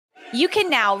You can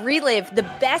now relive the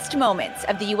best moments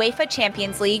of the UEFA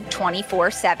Champions League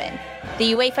 24/7.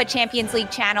 The UEFA Champions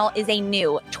League channel is a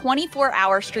new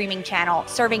 24-hour streaming channel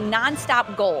serving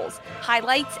non-stop goals,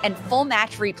 highlights, and full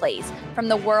match replays from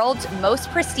the world's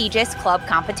most prestigious club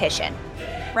competition.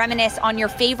 Reminisce on your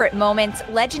favorite moments,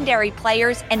 legendary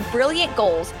players, and brilliant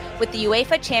goals with the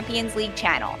UEFA Champions League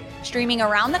channel, streaming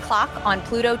around the clock on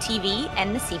Pluto TV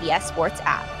and the CBS Sports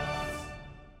app.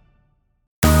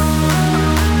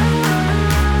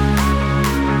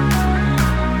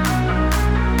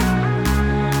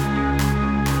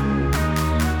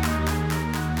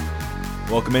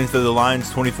 Welcome into the Lions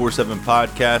 24/7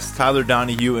 podcast. Tyler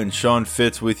Donahue and Sean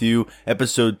Fitz with you.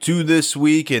 Episode 2 this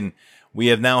week, and we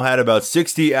have now had about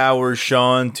 60 hours,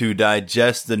 Sean, to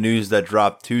digest the news that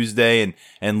dropped Tuesday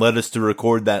and led us to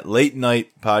record that late night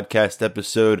podcast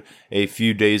episode a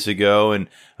few days ago. And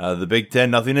the Big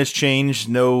Ten, nothing has changed.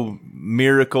 No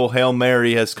miracle Hail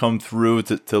Mary has come through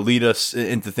to lead us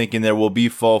into thinking there will be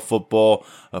fall football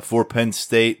for Penn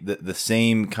State. The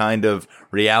same kind of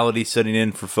reality setting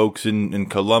in for folks in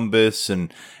Columbus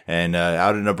and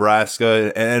out in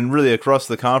Nebraska and really across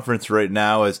the conference right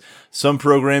now, as some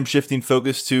programs shifting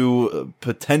focus to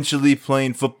potentially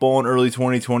playing football in early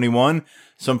 2021.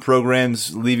 Some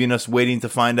programs leaving us waiting to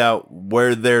find out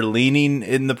where they're leaning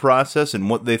in the process and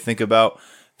what they think about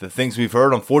the things we've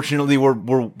heard. Unfortunately,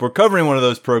 we're covering one of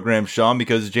those programs, Sean,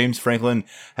 because James Franklin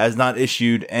has not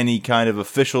issued any kind of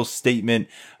official statement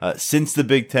since the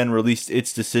Big Ten released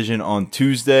its decision on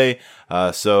Tuesday.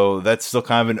 So that's still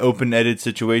kind of an open-ended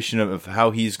situation of how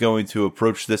he's going to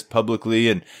approach this publicly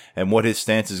and what his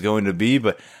stance is going to be.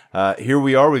 But here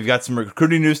we are. We've got some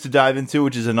recruiting news to dive into,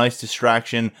 which is a nice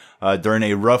distraction during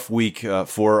a rough week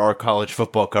for our college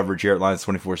football coverage here at Lions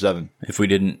 24/7. If we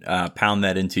didn't pound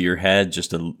that into your head,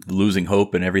 just losing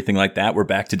hope and everything like that, we're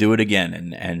back to do it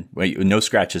again. And wait, no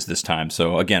scratches this time.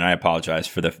 So again, I apologize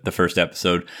for the first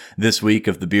episode this week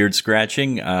of the beard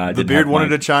scratching. The beard wanted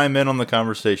to chime in on the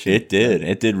conversation. It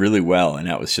did really well. And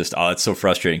that was just, it's so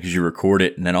frustrating because you record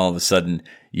it and then all of a sudden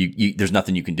you there's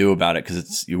nothing you can do about it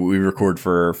because we record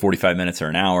for 45 minutes or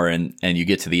an hour and you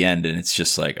get to the end and it's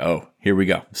just like, oh, here we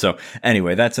go. So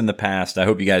anyway, that's in the past. I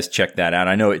hope you guys check that out.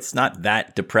 I know it's not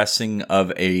that depressing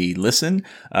of a listen.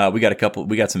 We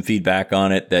got some feedback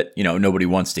on it that, nobody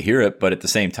wants to hear it, but at the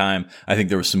same time, I think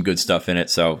there was some good stuff in it.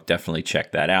 So definitely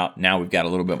check that out. Now we've got a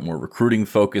little bit more recruiting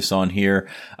focus on here.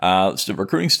 So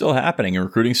recruiting's still happening and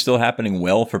recruiting's still happening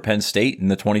well for Penn State in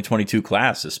the 2022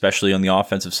 class, especially on the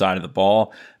offensive side of the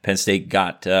ball. Penn State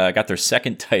got their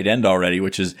second tight end already,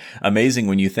 which is amazing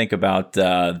when you think about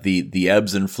the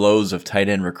ebbs and flows of tight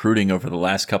end recruiting over the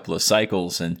last couple of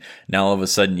cycles. And now all of a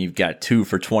sudden you've got 2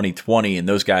 for 2020, and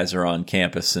those guys are on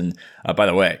campus. And by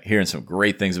the way, hearing some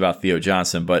great things about Theo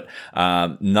Johnson, but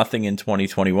nothing in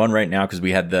 2021 right now because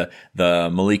we had the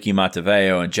Maliki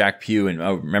Mataveo and Jack Pugh, and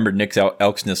remember Nick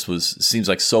Elksnis seems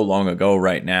like so long ago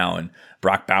right now, and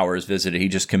Brock Bowers visited. He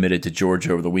just committed to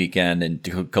Georgia over the weekend, and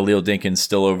Khalil Dinkins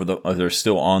they're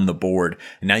still on the board.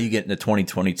 And now you get into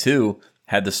 2022.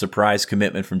 Had the surprise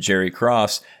commitment from Jerry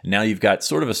Cross. Now you've got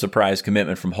sort of a surprise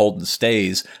commitment from Holden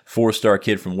Stays, 4-star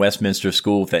kid from Westminster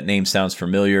School. If that name sounds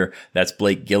familiar, that's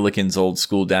Blake Gillikin's old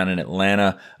school down in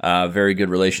Atlanta. Very good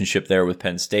relationship there with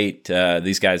Penn State.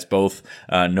 These guys both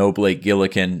know Blake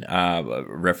Gillikin.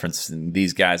 Referencing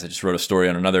these guys, I just wrote a story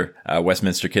on another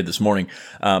Westminster kid this morning.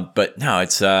 But no,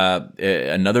 it's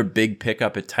another big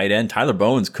pickup at tight end. Tyler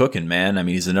Bowen's cooking, man. I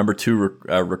mean, he's the number 2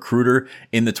 recruiter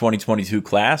in the 2022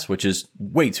 class, which is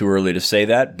way too early to say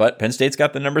that, but Penn State's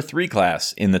got the number 3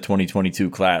 class in the 2022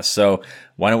 class. So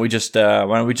why don't we just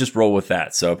roll with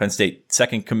that? So Penn State,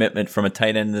 second commitment from a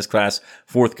tight end in this class,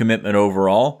 4th commitment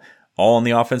overall, all on the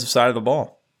offensive side of the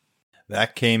ball.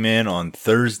 That came in on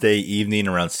Thursday evening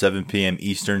around 7 p.m.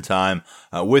 Eastern time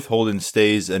with Holden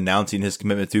Stays announcing his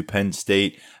commitment to Penn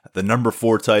State, the number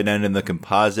 4 tight end in the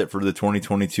composite for the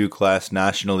 2022 class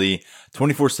nationally.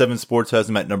 24/7 Sports has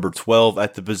him at number 12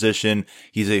 at the position.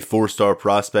 He's a 4-star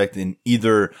prospect in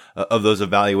either of those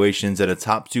evaluations and a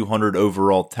top 200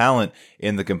 overall talent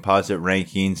in the composite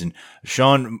rankings. And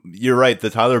Sean, you're right. The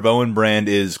Tyler Bowen brand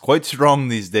is quite strong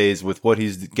these days with what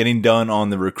he's getting done on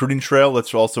the recruiting trail.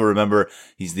 Let's also remember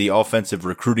he's the offensive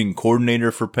recruiting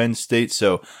coordinator for Penn State.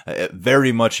 So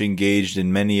very much engaged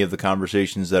in many of the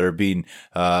conversations that are being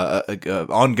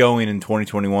ongoing in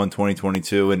 2021,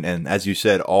 2022. And as you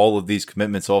said, all of these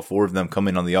commitments, all 4 of them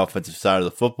coming on the offensive side of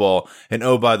the football. And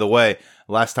oh, by the way,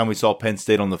 last time we saw Penn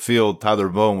State on the field, Tyler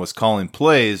Bowen was calling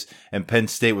plays, and Penn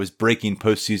State was breaking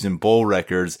postseason bowl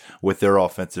records with their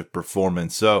offensive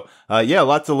performance. So, yeah,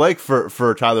 lots to like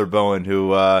for Tyler Bowen,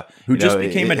 who just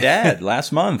became a dad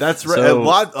last month. That's right. So,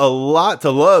 A lot to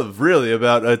love, really,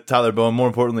 about Tyler Bowen. More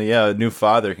importantly, yeah, a new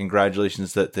father.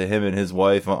 Congratulations to him and his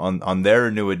wife on their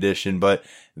new addition. But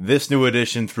this new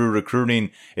addition through recruiting,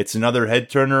 it's another head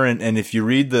turner. And if you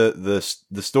read the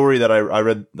story that I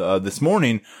read this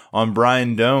morning on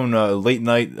Brian Doan, late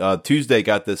night Tuesday,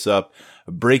 got this up,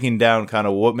 breaking down kind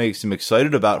of what makes him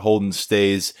excited about Holden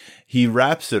Staes. He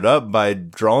wraps it up by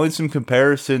drawing some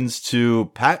comparisons to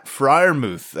Pat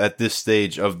Freiermuth at this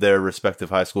stage of their respective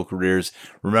high school careers.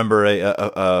 Remember,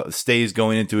 Staes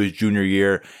going into his junior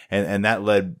year, and that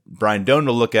led Brian Doan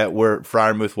to look at where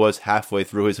Freiermuth was halfway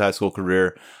through his high school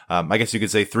career. I guess you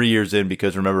could say 3 years in,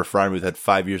 because remember, Freiermuth had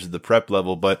 5 years at the prep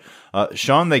level. But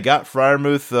Sean, they got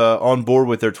Freiermuth on board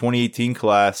with their 2018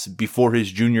 class before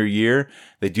his junior year.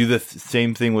 They do the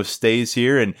same thing with Staes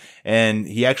here, and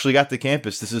he actually got to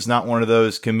campus. This is not one of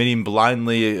those committing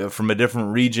blindly from a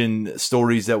different region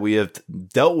stories that we have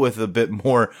dealt with a bit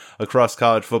more across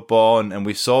college football. And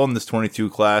we saw in this 22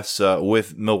 class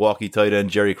with Milwaukee tight end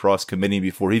Jerry Cross committing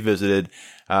before he visited.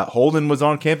 Holden was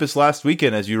on campus last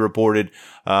weekend, as you reported,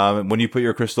 when you put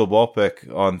your crystal ball pick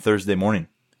on Thursday morning.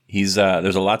 There's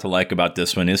a lot to like about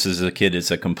this one. This is a kid,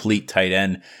 it's a complete tight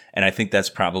end. And I think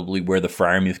that's probably where the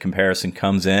Freiermuth comparison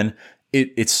comes in.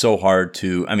 It's so hard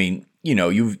to, I mean, you know,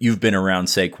 you've been around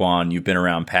Saquon, you've been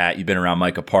around Pat, you've been around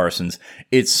Micah Parsons.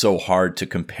 It's so hard to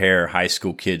compare high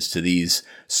school kids to these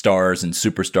stars and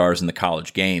superstars in the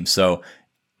college game. So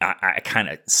I kind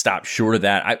of stopped short of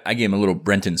that. I gave him a little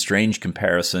Brenton Strange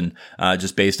comparison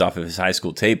just based off of his high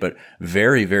school tape, but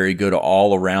very, very good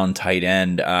all-around tight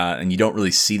end. And you don't really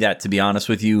see that, to be honest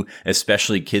with you,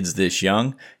 especially kids this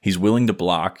young. He's willing to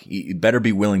block. He better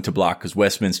be willing to block, because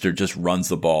Westminster just runs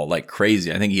the ball like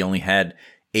crazy. I think he only had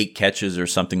 8 catches or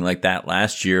something like that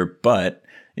last year, but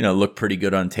looked pretty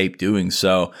good on tape doing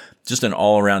so. Just an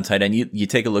all-around tight end. You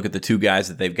take a look at the two guys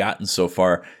that they've gotten so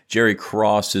far. Jerry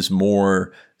Cross is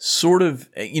more sort of,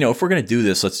 if we're going to do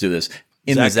this, let's do this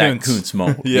in the Zach Kuntz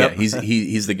moment. Yep. Yeah,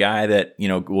 he's the guy that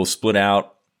will split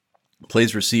out,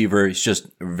 plays receiver. He's just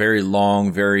very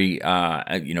long, very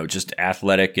just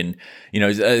athletic, and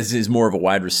is more of a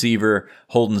wide receiver.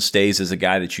 Holden Staes as a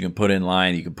guy that you can put in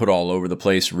line, you can put all over the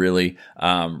place. Really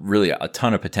a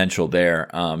ton of potential there.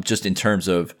 Just in terms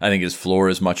of, I think his floor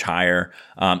is much higher.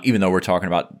 Even though we're talking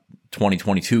about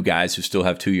 2022 guys who still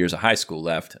have 2 years of high school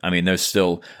left. I mean, there's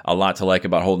still a lot to like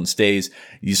about Holden Staes.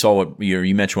 You saw what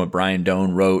you mentioned what Brian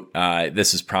Doan wrote.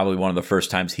 This is probably one of the first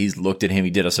times he's looked at him.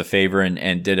 He did us a favor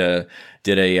and did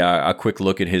a quick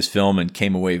look at his film and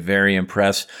came away very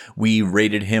impressed. We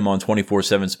rated him on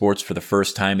 24/7 Sports for the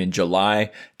first time in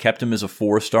July. Kept him as a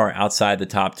 4-star outside the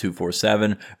top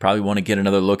 247. Probably want to get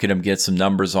another look at him, get some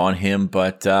numbers on him.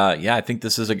 But I think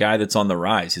this is a guy that's on the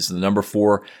rise. He's the number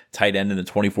 4 tight end in the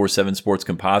 24/7 Sports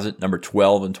composite, number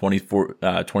 12 in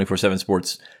 24/7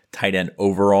 Sports tight end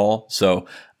overall. So,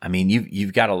 I mean,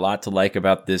 you've got a lot to like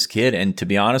about this kid. And to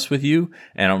be honest with you,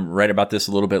 and I'm right about this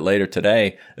a little bit later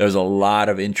today, there's a lot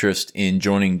of interest in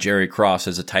joining Jerry Cross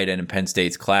as a tight end in Penn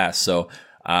State's class. So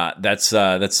that's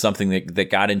something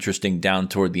that got interesting down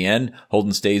toward the end.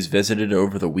 Holden Staes visited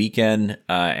over the weekend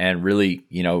and really,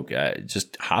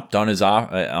 just hopped on his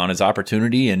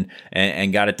opportunity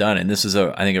and got it done. And this is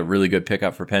I think a really good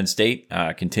pickup for Penn State.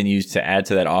 Continues to add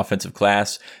to that offensive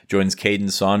class. Joins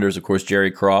Caden Saunders, of course,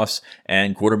 Jerry Cross,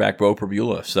 and quarterback Bo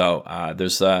Prabula. So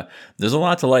there's a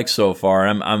lot to like so far.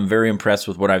 I'm very impressed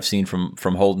with what I've seen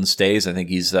from Holden Staes. I think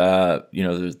he's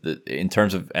in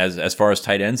terms of as far as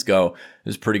tight ends go,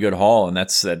 is a pretty good haul, and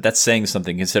that's saying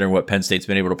something considering what Penn State's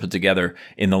been able to put together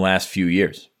in the last few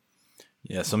years.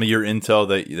 Yeah, some of your intel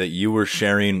that you were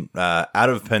sharing out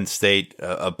of Penn State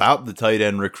about the tight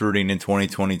end recruiting in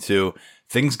 2022.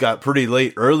 Things got pretty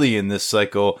late early in this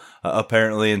cycle,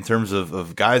 apparently, in terms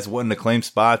of guys wanting to claim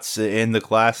spots in the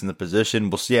class and the position.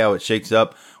 We'll see how it shakes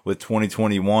up with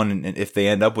 2021 and if they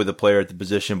end up with a player at the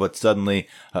position, but suddenly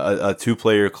a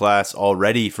 2-player class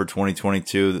already for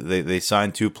 2022. They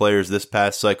signed 2 players this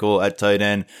past cycle at tight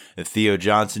end, Theo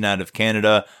Johnson out of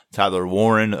Canada, Tyler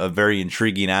Warren, a very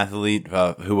intriguing athlete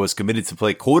who was committed to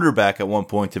play quarterback at one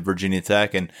point to Virginia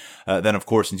Tech. And then, of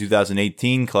course, in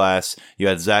 2018 class, you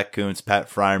had Zach Kuntz, Pat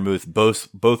Freiermuth.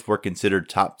 Both were considered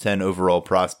top 10 overall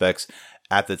prospects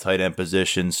at the tight end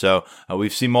position. So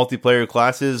we've seen multiplayer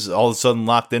classes all of a sudden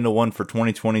locked into one for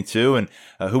 2022. And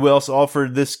who else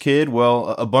offered this kid? Well,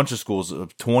 a bunch of schools,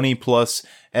 20 plus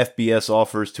FBS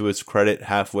offers to his credit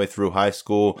halfway through high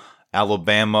school.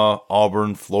 Alabama,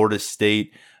 Auburn, Florida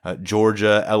State,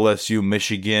 Georgia, LSU,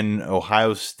 Michigan,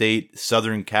 Ohio State,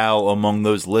 Southern Cal among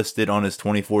those listed on his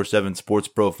 24/7 sports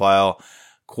profile.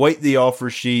 Quite the offer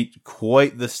sheet,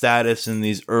 quite the status in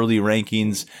these early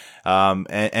rankings.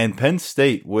 And Penn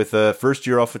State with a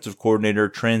first-year offensive coordinator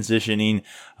transitioning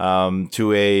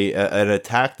to an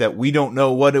attack that we don't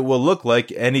know what it will look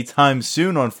like anytime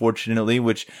soon, unfortunately,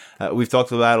 which we've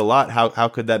talked about a lot. How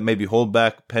could that maybe hold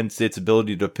back Penn State's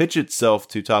ability to pitch itself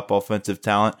to top offensive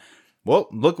talent? Well,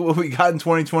 look what we got in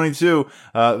 2022.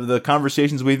 The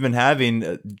conversations we've been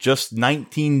having, just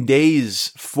 19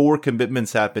 days, 4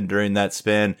 commitments happened during that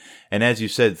span. And as you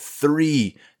said,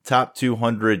 3 top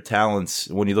 200 talents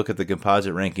when you look at the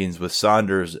composite rankings with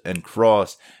Saunders and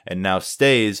Cross and now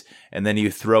Stays. And then you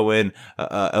throw in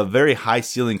a very high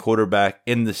ceiling quarterback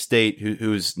in the state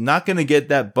who's not going to get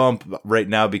that bump right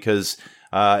now because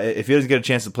if he doesn't get a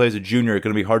chance to play as a junior, it's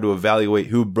going to be hard to evaluate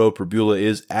who Beau Pribula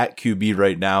is at QB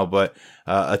right now. But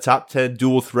a top 10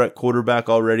 dual threat quarterback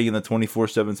already in the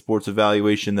 24/7 sports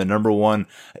evaluation, the number 1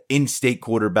 in-state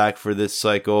quarterback for this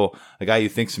cycle, a guy who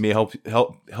thinks may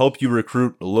help you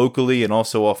recruit locally and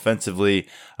also offensively.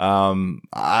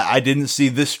 I didn't see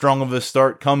this strong of a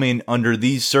start coming under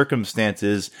these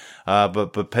circumstances,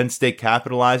 but Penn State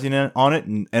capitalizing on it,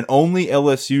 and only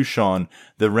LSU, Sean,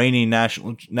 the reigning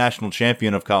national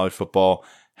champion of college football,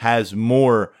 has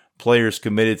more players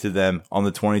committed to them on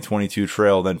the 2022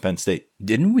 trail than Penn State.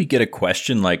 Didn't we get a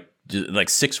question like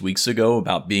 6 weeks ago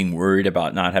about being worried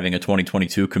about not having a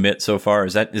 2022 commit so far?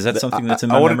 Is that something that's in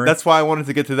my memory? That's why I wanted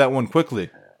to get to that one quickly.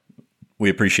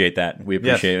 We appreciate that. We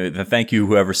appreciate it. Thank you,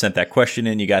 whoever sent that question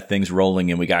in. You got things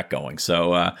rolling and we got going.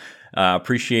 So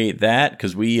appreciate that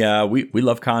because we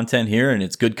love content here, and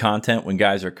it's good content when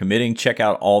guys are committing. Check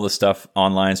out all the stuff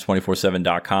online,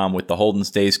 247.com with the Holden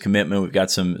Stays commitment. We've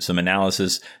got some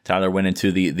analysis. Tyler went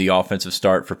into the offensive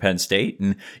start for Penn State,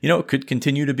 and it could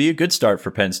continue to be a good start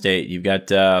for Penn State. You've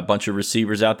got a bunch of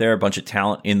receivers out there, a bunch of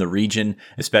talent in the region,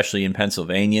 especially in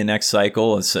Pennsylvania next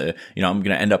cycle. It's I'm going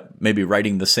to end up maybe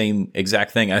writing the same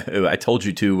exact thing. I told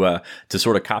you to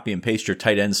sort of copy and paste your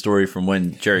tight end story from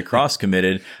when Jerry Cross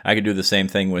committed. I could do the same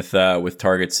thing with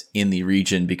targets in the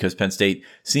region because Penn State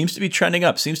seems to be trending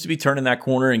up, seems to be turning that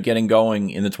corner and getting going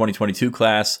in the 2022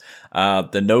 class.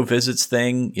 The no visits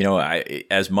thing,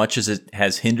 as much as it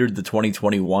has hindered the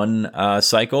 2021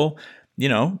 cycle, you're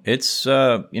going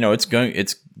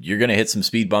to hit some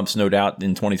speed bumps, no doubt,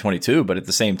 in 2022. But at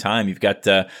the same time, you've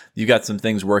got some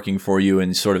things working for you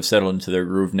and sort of settled into their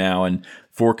groove now. And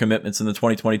 4 commitments in the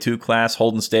 2022 class,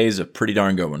 Holden Stays a pretty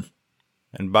darn good one.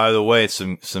 And by the way,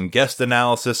 some guest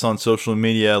analysis on social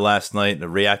media last night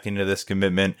reacting to this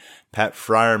commitment. Pat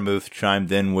Freiermuth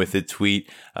chimed in with a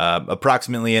tweet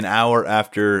approximately an hour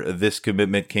after this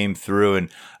commitment came through, and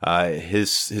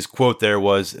his quote there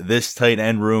was, "This tight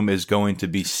end room is going to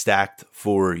be stacked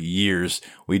for years."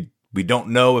 We don't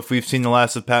know if we've seen the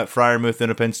last of Pat Freiermuth in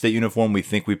a Penn State uniform. We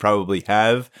think we probably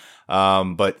have.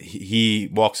 But he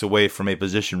walks away from a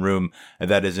position room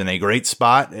that is in a great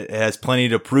spot. It has plenty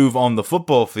to prove on the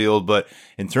football field, but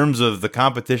in terms of the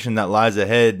competition that lies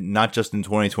ahead, not just in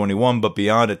 2021, but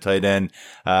beyond at tight end,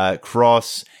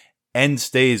 Cross and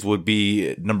Stays would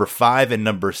be number 5 and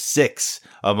number 6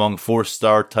 among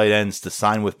 4-star tight ends to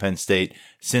sign with Penn State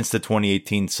since the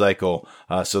 2018 cycle.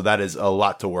 So that is a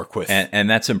lot to work with. And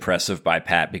that's impressive by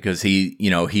Pat because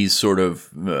he's sort of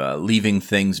leaving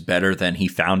things better than he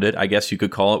found it, I guess you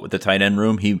could call it, with the tight end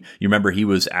room. You remember he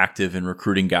was active in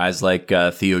recruiting guys like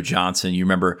Theo Johnson. You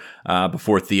remember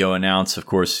before Theo announced, of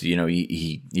course,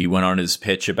 he went on his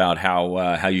pitch about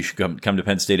how you should come to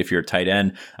Penn State if you're a tight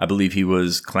end. I believe he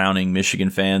was clowning Michigan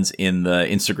fans in the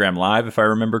Instagram Live, if I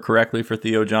remember correctly, for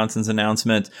Theo Johnson's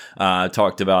announcement.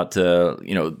 Talked about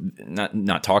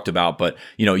not talked about, but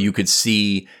you could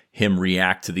see him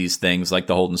react to these things like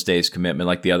the Holden Stays commitment,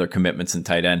 like the other commitments in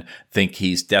tight end. Think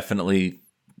he's definitely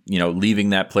leaving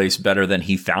that place better than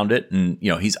he found it, and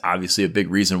he's obviously a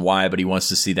big reason why, but he wants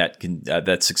to see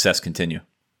that success continue.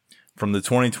 From the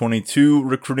 2022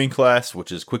 recruiting class,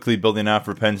 which is quickly building out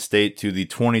for Penn State, to the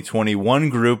 2021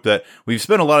 group that we've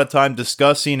spent a lot of time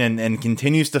discussing and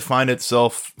continues to find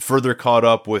itself further caught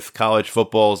up with college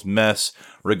football's mess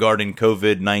regarding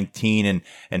COVID-19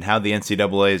 and how the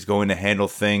NCAA is going to handle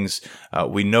things.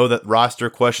 We know that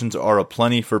roster questions are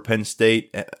aplenty for Penn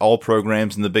State, all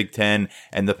programs in the Big Ten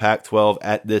and the Pac-12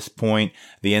 at this point.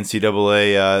 The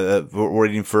NCAA, we're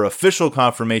waiting for official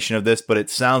confirmation of this, but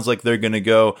it sounds like they're going to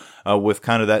go with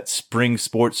kind of that spring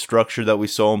sports structure that we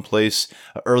saw in place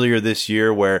earlier this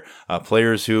year, where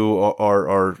players who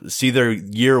are see their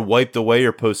year wiped away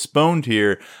or postponed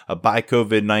here by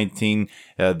COVID-19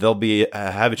 they'll be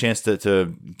have a chance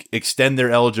to extend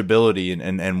their eligibility,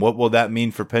 and what will that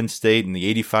mean for Penn State and the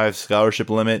 85 scholarship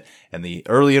limit and the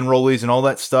early enrollees and all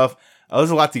that stuff. There's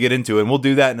a lot to get into, and we'll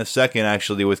do that in a second,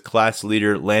 actually, with class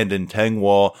leader Landon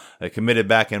Tengwall, committed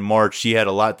back in March. She had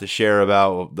a lot to share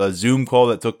about the Zoom call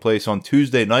that took place on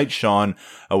Tuesday night, Sean,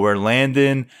 where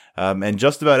Landon and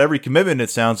just about every commitment, it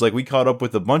sounds like, we caught up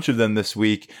with a bunch of them this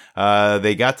week.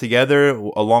 They got together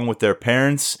along with their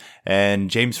parents and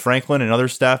James Franklin and other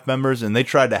staff members, and they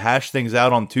tried to hash things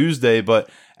out on Tuesday. But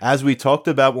as we talked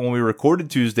about when we recorded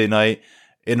Tuesday night,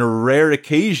 in a rare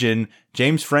occasion,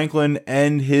 James Franklin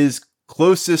and his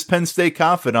closest Penn State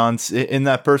confidants in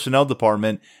that personnel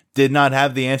department did not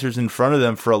have the answers in front of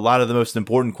them for a lot of the most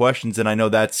important questions. And I know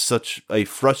that's such a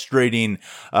frustrating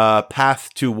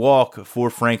path to walk for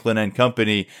Franklin and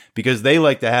company, because they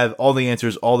like to have all the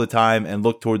answers all the time and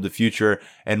look toward the future.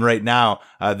 And right now,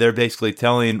 they're basically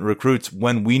telling recruits,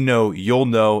 when we know, you'll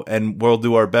know, and we'll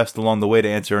do our best along the way to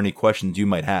answer any questions you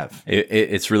might have.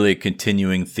 It's really a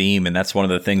continuing theme. And that's one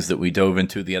of the things that we dove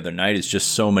into the other night, is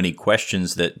just so many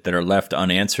questions that are left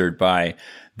unanswered by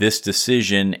this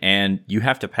decision, and you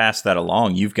have to pass that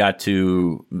along. You've got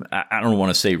to, I don't want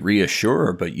to say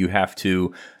reassure, but you have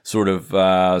to sort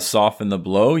of soften the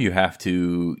blow. You have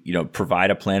to,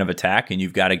 provide a plan of attack, and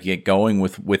you've got to get going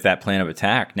with that plan of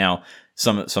attack. Now,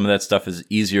 some of that stuff is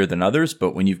easier than others,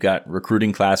 but when you've got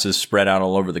recruiting classes spread out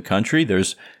all over the country,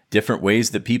 there's different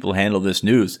ways that people handle this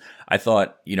news. I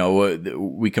thought,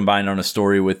 we combined on a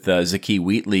story with Zakee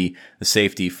Wheatley, the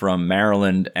safety from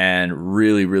Maryland, and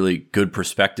really, really good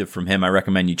perspective from him. I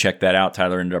recommend you check that out.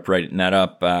 Tyler ended up writing that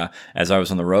up as I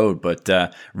was on the road, but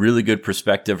really good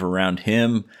perspective around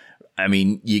him. I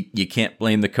mean, you can't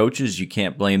blame the coaches. You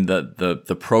can't blame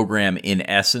the program in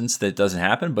essence that doesn't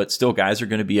happen, but still guys are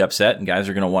going to be upset and guys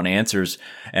are going to want answers.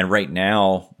 And right they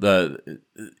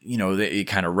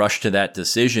kind of rush to that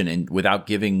decision, and without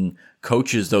giving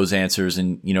coaches those answers.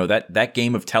 And, that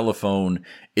game of telephone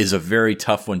is a very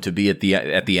tough one to be at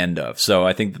the end of. So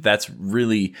I think that's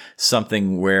really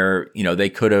something where, they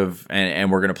could have,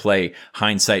 and we're going to play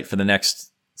hindsight for the next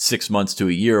 6 months to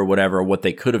a year or whatever, what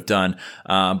they could have done.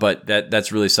 But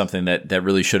that's really something that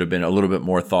really should have been a little bit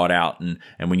more thought out. And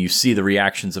when you see the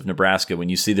reactions of Nebraska, when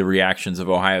you see the reactions of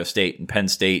Ohio State and Penn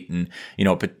State, and,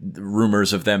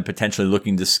 rumors of them potentially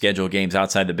looking to schedule games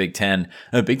outside the Big Ten,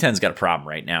 the Big Ten's got a problem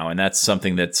right now. And that's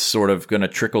something that's sort of going to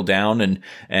trickle down,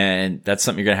 and that's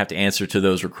something you're going to have to answer to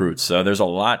those recruits. So there's a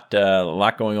lot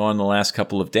going on in the last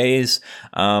couple of days.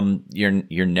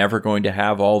 You're never going to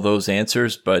have all those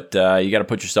answers, but you got to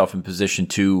put yourself in position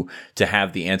to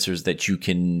have the answers that you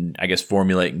can, I guess,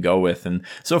 formulate and go with. And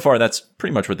so far, that's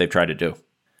pretty much what they've tried to do.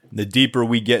 The deeper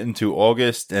we get into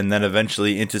August and then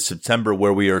eventually into September,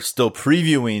 where we are still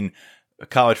previewing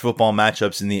college football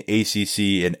matchups in the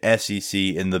ACC and SEC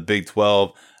in the Big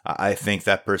 12, I think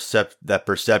that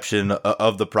perception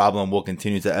of the problem will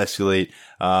continue to escalate,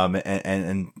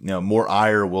 and more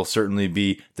ire will certainly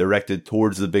be directed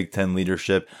towards the Big Ten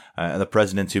leadership and the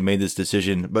presidents who made this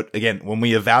decision. But again, when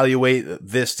we evaluate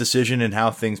this decision and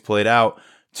how things played out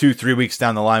 2-3 weeks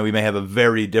down the line, we may have a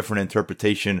very different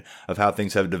interpretation of how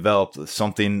things have developed.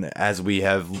 Something, as we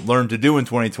have learned to do in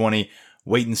 2020.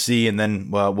 Wait and see, and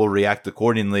then we'll react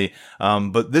accordingly.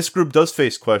 But this group does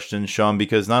face questions, Sean,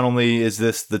 because not only is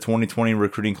this the 2020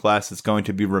 recruiting class that's going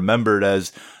to be remembered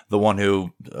as the one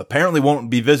who apparently won't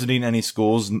be visiting any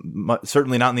schools,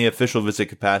 certainly not in the official visit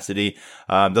capacity.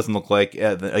 Doesn't look like,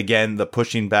 again, the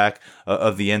pushing back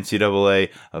of the NCAA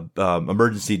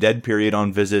emergency dead period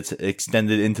on visits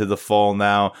extended into the fall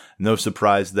now. No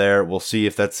surprise there. We'll see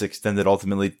if that's extended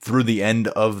ultimately through the end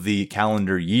of the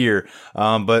calendar year.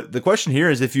 But the question here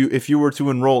is, if you were to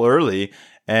enroll early,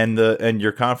 and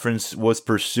your conference was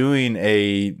pursuing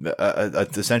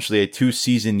essentially a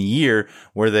 2-season year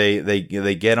where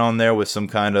they get on there with some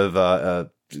kind of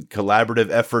collaborative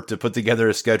effort to put together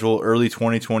a schedule early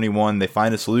 2021. They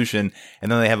find a solution, and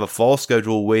then they have a fall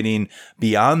schedule waiting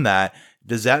beyond that.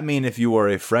 Does that mean if you are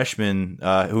a freshman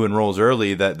who enrolls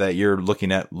early that you're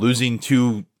looking at losing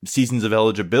 2 seasons of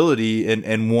eligibility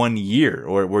in 1 year,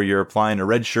 or where you're applying a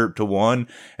red shirt to one,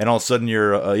 and all of a sudden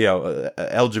you're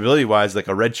eligibility wise like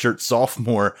a red shirt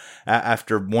sophomore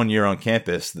after 1 year on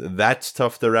campus? That's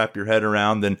tough to wrap your head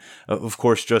around. And of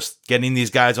course, just getting these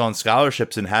guys on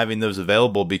scholarships and having those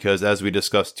available, because as we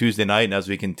discussed Tuesday night, and as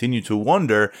we continue to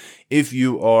wonder, if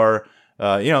you are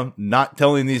not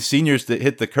telling these seniors to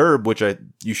hit the curb, which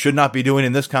you should not be doing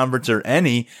in this conference or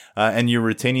any, and you're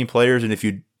retaining players, and if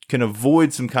you can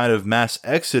avoid some kind of mass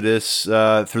exodus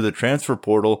through the transfer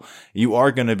portal, you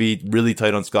are going to be really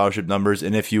tight on scholarship numbers.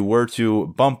 And if you were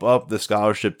to bump up the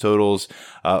scholarship totals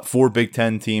for Big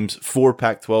Ten teams, for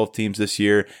Pac-12 teams this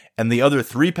year, and the other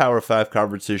 3 Power 5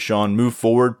 conferences, Sean, move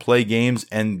forward, play games,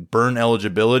 and burn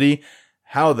eligibility,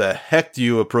 how the heck do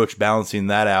you approach balancing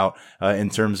that out in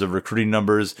terms of recruiting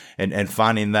numbers and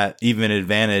finding that even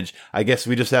advantage? I guess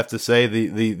we just have to say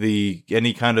the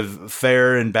any kind of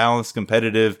fair and balanced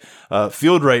competitive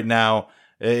field right now,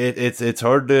 it's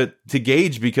hard to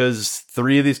gauge because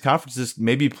 3 of these conferences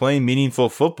may be playing meaningful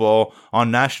football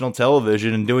on national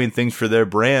television and doing things for their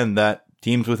brand that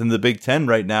teams within the Big Ten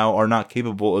right now are not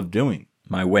capable of doing.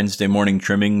 My Wednesday morning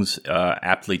trimmings,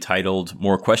 aptly titled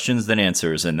 "More Questions Than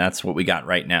Answers," and that's what we got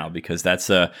right now because that's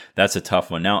a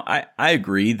tough one. Now, I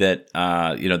agree that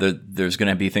there's going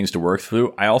to be things to work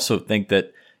through. I also think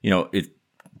that it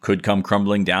could come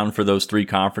crumbling down for those 3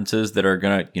 conferences that are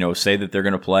going to say that they're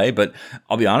going to play. But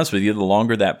I'll be honest with you, the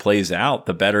longer that plays out,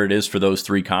 the better it is for those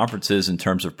 3 conferences in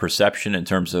terms of perception, in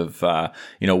terms of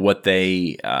what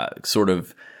they sort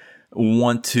of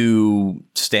want to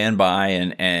stand by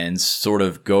and sort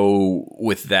of go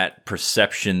with that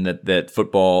perception that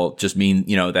football just means,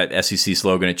 that SEC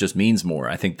slogan, it just means more.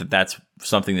 I think that that's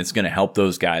something that's going to help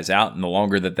those guys out. And the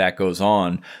longer that goes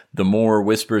on, the more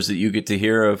whispers that you get to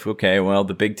hear of, okay, well,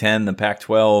 the Big Ten, the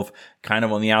Pac-12 kind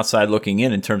of on the outside looking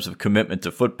in terms of commitment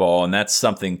to football. And that's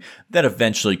something that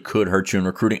eventually could hurt you in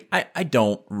recruiting. I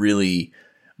don't really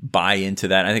buy into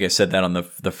that. I think I said that on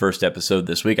the first episode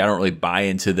this week. I don't really buy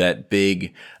into that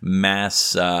big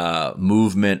mass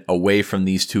movement away from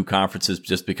these 2 conferences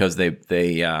just because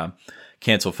they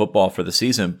cancel football for the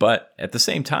season. But at the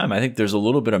same time, I think there's a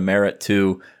little bit of merit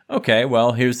to, okay,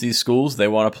 well, here's these schools. They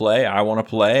want to play. I want to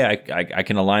play. I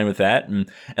can align with that. And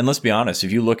let's be honest,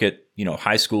 if you look at,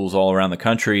 high schools all around the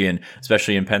country and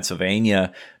especially in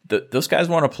Pennsylvania, those guys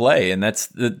want to play. And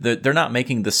they're not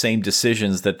making the same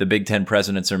decisions that the Big Ten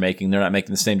presidents are making. They're not making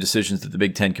the same decisions that the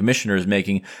Big Ten commissioner is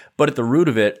making. But at the root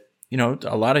of it,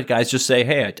 a lot of guys just say,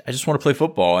 hey, I just want to play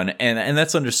football. And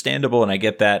that's understandable. And I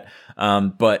get that.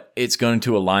 But it's going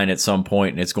to align at some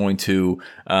point, and it's going to,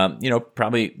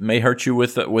 probably may hurt you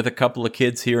with a couple of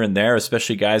kids here and there,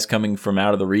 especially guys coming from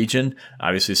out of the region.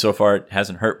 Obviously, so far it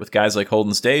hasn't hurt with guys like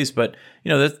Holden Stays, but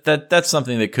that's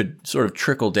something that could sort of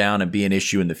trickle down and be an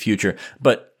issue in the future.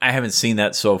 But I haven't seen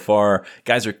that so far.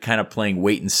 Guys are kind of playing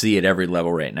wait and see at every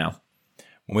level right now.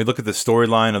 When we look at the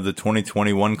storyline of the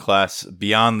 2021 class,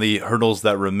 beyond the hurdles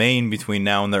that remain between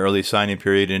now and the early signing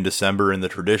period in December and the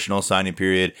traditional signing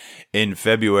period in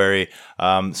February,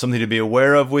 something to be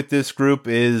aware of with this group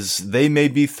is they may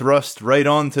be thrust right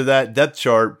onto that depth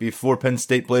chart before Penn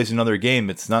State plays another game.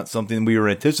 It's not something we were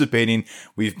anticipating.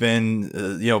 We've been,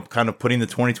 kind of putting the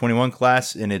 2021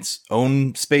 class in its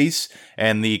own space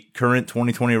and the current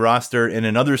 2020 roster in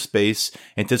another space,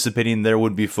 anticipating there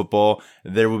would be football,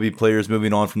 there would be players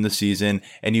moving on from the season,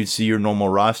 and you'd see your normal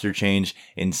roster change.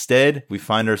 Instead, we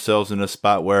find ourselves in a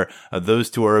spot where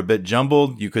those 2 are a bit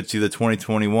jumbled. You could see the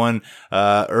 2021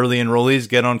 early enrollees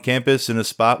get on campus in a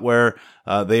spot where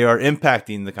they are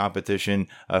impacting the competition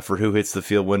for who hits the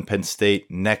field when Penn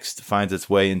State next finds its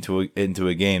way into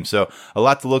a game. So a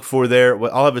lot to look for there.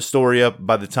 I'll have a story up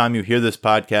by the time you hear this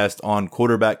podcast on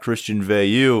quarterback Christian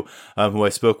Veilleux, who I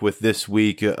spoke with this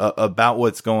week about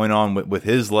what's going on with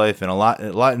his life, and a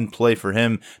lot in play for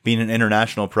him being an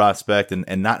international prospect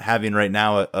and not having right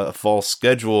now a fall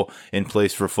schedule in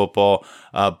place for football.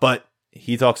 But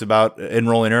he talks about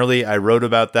enrolling early. I wrote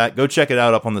about that. Go check it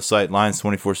out up on the site,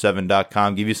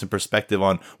 Lions247.com. Give you some perspective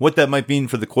on what that might mean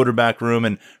for the quarterback room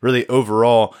and really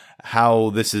overall how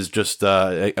this is just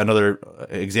another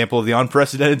example of the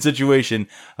unprecedented situation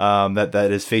that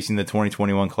is facing the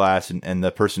 2021 class and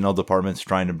the personnel departments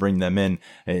trying to bring them in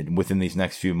within these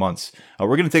next few months.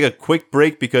 We're going to take a quick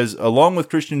break because along with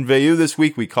Christian Veilleux this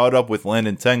week, we caught up with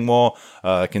Landon Tengwall,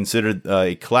 considered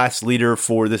a class leader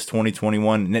for this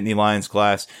 2021 Nittany Lions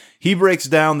class. He breaks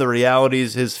down the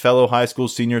realities his fellow high school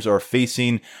seniors are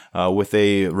facing with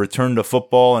a return to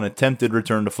football, an attempted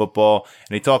return to football,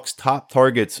 and he talks top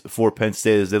targets for Penn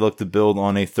State as they look to build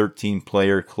on a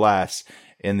 13-player class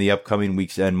in the upcoming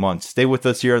weeks and months. Stay with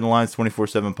us here on the Lions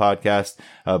 24/7 podcast.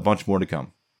 A bunch more to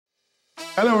come.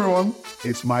 Hello everyone,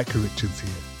 it's Micah Richards here.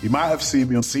 You might have seen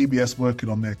me on CBS working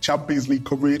on their Champions League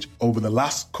coverage over the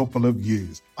last couple of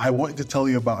years. I wanted to tell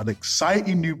you about an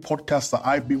exciting new podcast that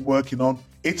I've been working on.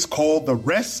 It's called The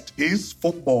Rest is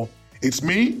Football. It's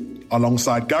me,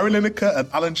 alongside Gary Lineker and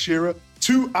Alan Shearer,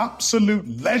 2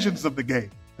 absolute legends of the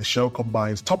game. The show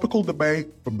combines topical debate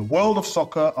from the world of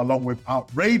soccer along with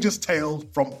outrageous tales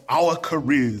from our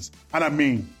careers. And I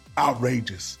mean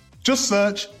outrageous. Just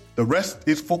search The Rest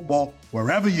is Football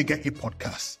wherever you get your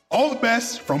podcasts. All the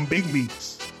best from Big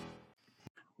Meats.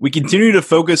 We continue to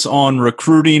focus on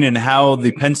recruiting and how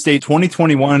the Penn State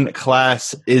 2021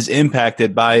 class is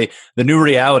impacted by the new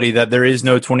reality that there is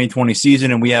no 2020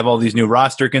 season and we have all these new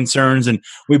roster concerns. And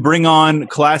we bring on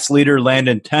class leader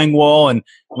Landon Tengwall. And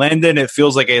Landon, it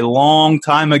feels like a long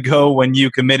time ago when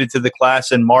you committed to the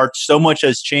class in March. So much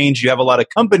has changed. You have a lot of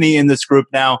company in this group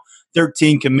now,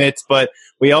 13 commits, but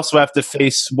we also have to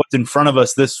face what's in front of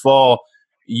us this fall.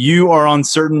 You are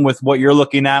uncertain with what you're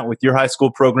looking at with your high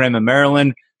school program in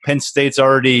Maryland. Penn State's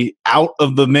already out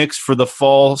of the mix for the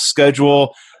fall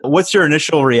schedule. What's your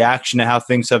initial reaction to how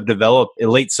things have developed in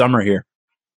late summer here?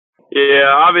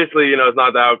 Yeah, obviously, it's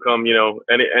not the outcome,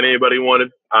 anybody wanted,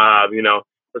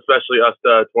 especially us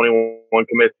 21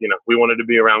 commits. We wanted to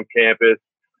be around campus.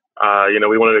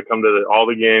 We wanted to come to all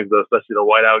the games, especially the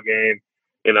whiteout game.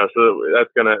 So that's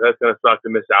gonna suck to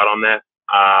miss out on that.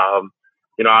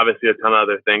 Obviously a ton of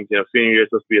other things. Senior year is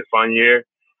supposed to be a fun year.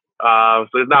 So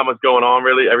there's not much going on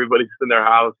really. Everybody's in their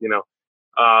house,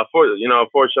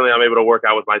 fortunately I'm able to work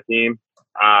out with my team.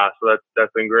 So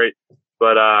that's been great.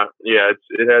 But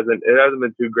it hasn't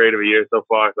been too great of a year so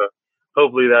far. So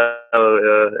hopefully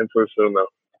that'll improve soon though.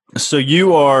 So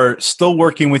you are still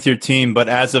working with your team, but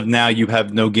as of now you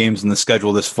have no games in the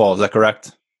schedule this fall. Is that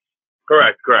correct?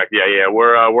 Correct. Yeah.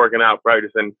 We're working out,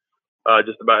 practicing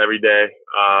just about every day.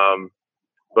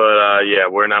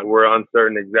 We're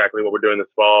uncertain exactly what we're doing this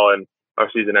fall, and our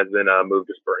season has been moved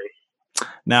to spring.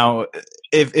 Now,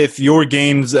 if your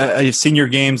games, senior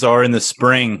games are in the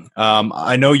spring,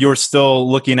 I know you're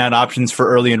still looking at options for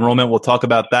early enrollment. We'll talk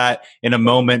about that in a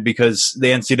moment because the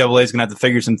NCAA is going to have to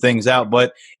figure some things out.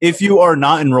 But if you are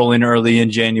not enrolling early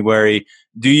in January,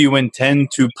 do you intend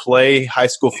to play high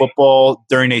school football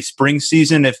during a spring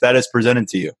season if that is presented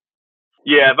to you?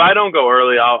 Yeah, if I don't go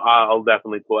early, I'll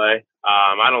definitely play.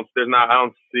 I don't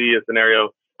see a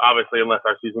scenario, obviously, unless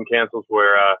our season cancels,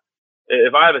 where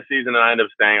if I have a season and I end up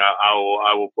staying,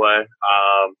 I will play.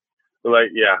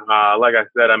 Like I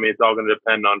said, it's all going to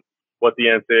depend on what the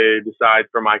NCAA decides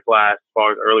for my class as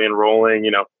far as early enrolling.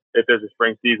 If there's a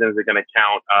spring season, is it going to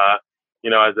count,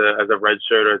 as a red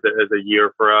shirt or as a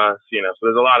year for us? So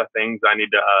there's a lot of things I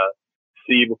need to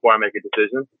see before I make a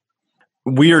decision.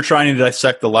 We are trying to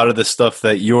dissect a lot of the stuff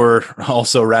that you're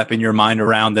also wrapping your mind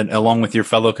around and along with your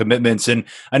fellow commitments. And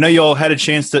I know you all had a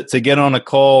chance to get on a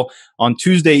call on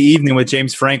Tuesday evening with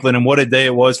James Franklin, and what a day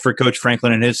it was for Coach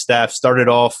Franklin and his staff. Started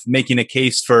off making a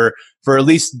case for at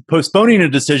least postponing a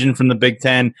decision from the Big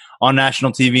Ten on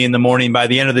national TV in the morning. By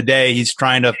the end of the day, he's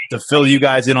trying to fill you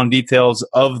guys in on details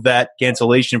of that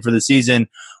cancellation for the season.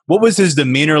 What was his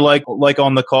demeanor like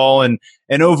on the call, and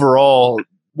overall,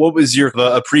 what was your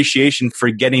appreciation for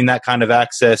getting that kind of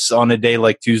access on a day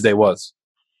like Tuesday was?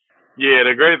 Yeah,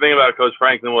 the great thing about Coach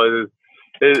Franklin was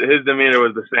his demeanor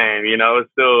was the same.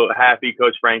 It's still happy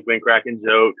Coach Franklin, cracking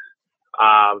jokes.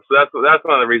 So that's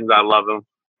one of the reasons I love him.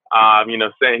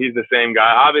 Saying he's the same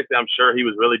guy. Obviously, I'm sure he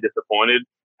was really disappointed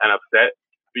and upset.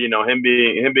 But, him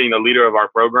being the leader of our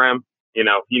program, he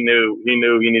knew he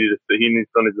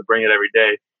still needs to bring it every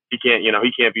day. He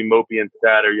can't be mopey and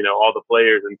sad, or all the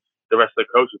players and the rest of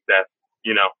the coaching staff,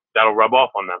 that'll rub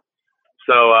off on them.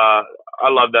 So I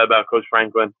love that about Coach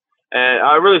Franklin. And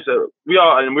I really said, we're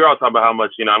all talking about how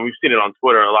much, we've seen it on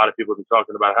Twitter. A lot of people have been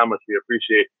talking about how much we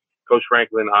appreciate Coach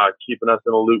Franklin keeping us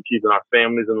in the loop, keeping our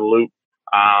families in the loop.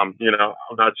 I'm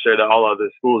not sure that all other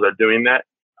schools are doing that.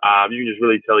 You can just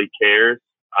really tell he cares.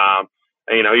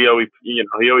 And he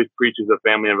always preaches a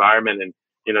family environment, and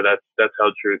that's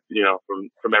held true,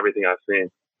 from everything I've seen.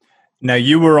 Now,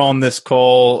 you were on this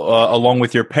call along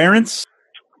with your parents?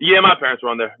 Yeah, my parents were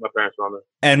on there.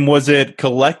 And was it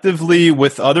collectively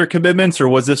with other commitments, or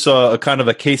was this a kind of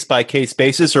a case-by-case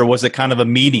basis, or was it kind of a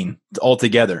meeting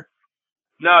altogether?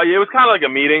 No, it was kind of like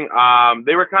a meeting.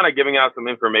 They were kind of giving out some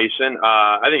information.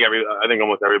 I think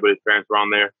almost everybody's parents were on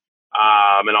there,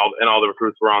 and all the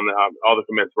recruits were on there. All the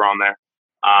commits were on there.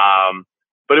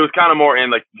 But it was kind of more in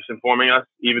like just informing us,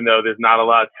 even though there's not a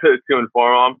lot to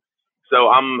inform them. So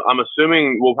I'm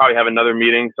assuming we'll probably have another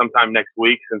meeting sometime next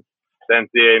week, since the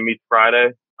NCAA meets Friday.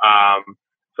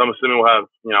 So I'm assuming we'll have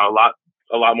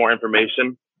a lot more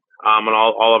information on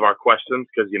all of our questions,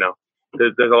 because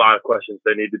there's a lot of questions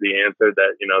that need to be answered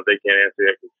that they can't answer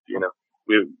yet, because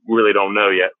we really don't know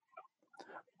yet.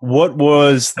 What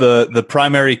was the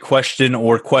primary question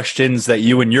or questions that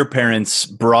you and your parents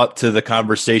brought to the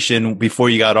conversation before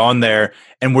you got on there,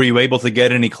 and were you able to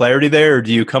get any clarity there, or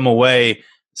do you come away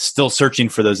still searching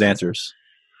for those answers?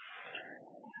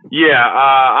 Yeah,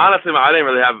 honestly, I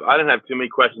didn't have too many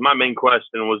questions. My main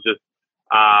question was just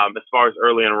As far as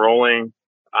early enrolling,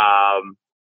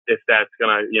 if that's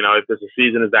gonna, if there's a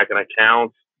season, is that gonna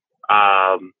count?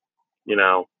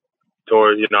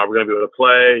 Towards, are we gonna be able to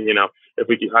play?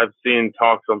 I've seen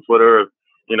talks on Twitter of,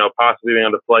 possibly being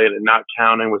able to play and it not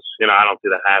counting, which, I don't see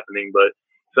that happening. But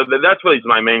so that's really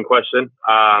my main question.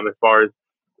 As far as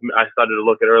I started to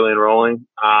look at early enrolling,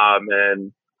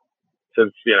 and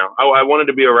since, I wanted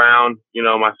to be around,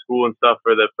 my school and stuff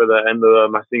for the end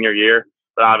of my senior year.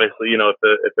 But obviously, if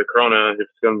the corona, if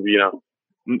it's going to be,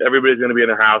 everybody's going to be in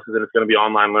their houses and it's going to be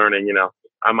online learning,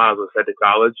 I might as well head to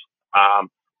college.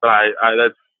 But I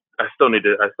still need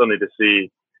to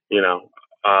see,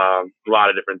 a lot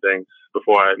of different things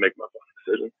before I make my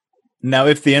decision. Now,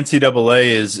 if the NCAA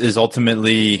is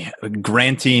ultimately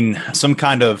granting some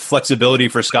kind of flexibility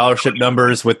for scholarship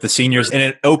numbers with the seniors and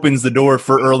it opens the door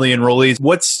for early enrollees,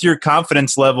 what's your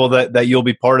confidence level that you'll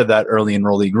be part of that early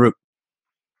enrollee group?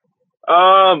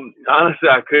 Honestly,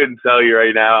 I couldn't tell you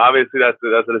right now. Obviously, that's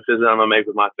a decision I'm gonna make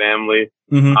with my family.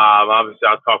 Mm-hmm. Obviously,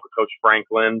 I'll talk with Coach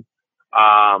Franklin.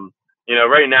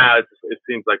 Right now it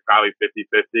seems like probably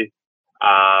 50-50.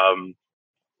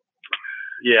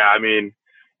 Yeah, I mean,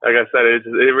 like I said, it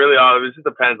just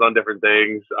depends on different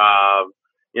things.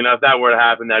 If that were to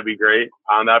happen, that'd be great.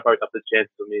 That'd probably up the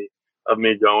chances of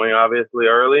me going, obviously,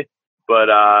 early. But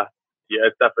yeah,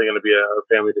 it's definitely going to be a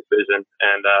family decision,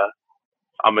 and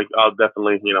I'll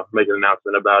definitely make an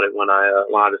announcement about it when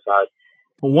I decide.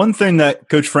 One thing that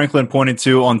Coach Franklin pointed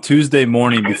to on Tuesday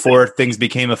morning before things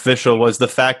became official was the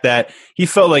fact that he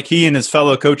felt like he and his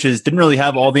fellow coaches didn't really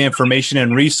have all the information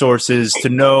and resources to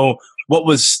know what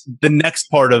was the next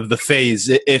part of the phase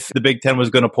if the Big Ten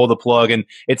was going to pull the plug. And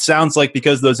it sounds like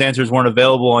because those answers weren't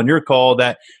available on your call,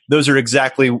 that those are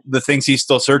exactly the things he's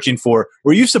still searching for.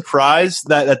 Were you surprised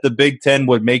that the Big Ten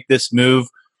would make this move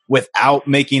without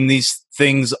making these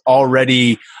things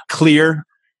already clear?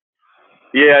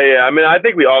 Yeah. I mean, I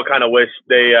think we all kind of wish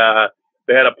they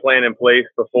had a plan in place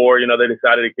before, they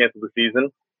decided to cancel the season.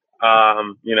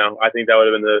 I think that would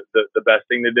have been the best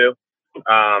thing to do.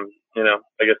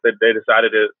 I guess they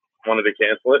decided wanted to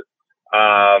cancel it.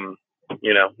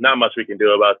 Not much we can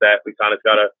do about that. We kind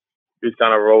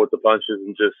of roll with the punches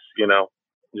and just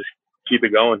keep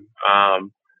it going.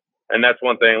 And that's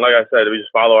one thing, like I said, we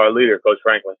just follow our leader, Coach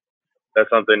Franklin. That's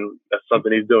something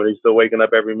he's doing. He's still waking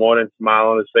up every morning, smile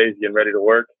on his face, getting ready to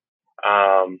work.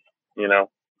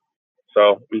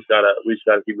 So we just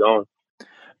gotta keep going.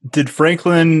 Did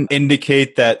Franklin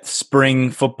indicate that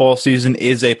spring football season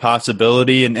is a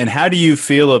possibility? And how do you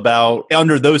feel about,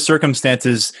 under those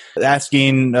circumstances,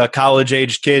 asking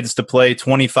college-age kids to play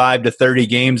 25 to 30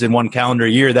 games in one calendar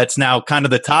year? That's now kind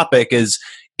of the topic is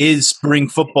spring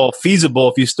football feasible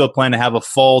if you still plan to have a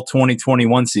fall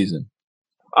 2021 season?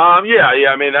 Yeah.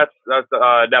 I mean, that's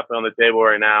definitely on the table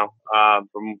right now.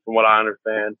 From what I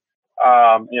understand,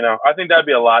 I think that'd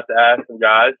be a lot to ask of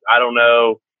guys. I don't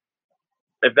know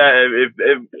if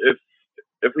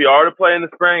we are to play in the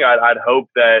spring. I'd hope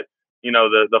that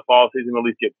the fall season at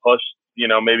least get pushed.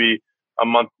 Maybe a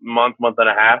month and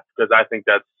a half, because I think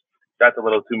that's a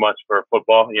little too much for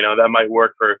football. That might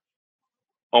work for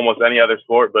almost any other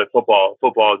sport, but football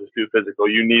is just too physical.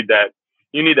 You need that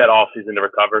off season to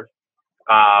recover.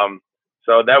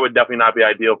 So that would definitely not be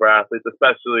ideal for athletes,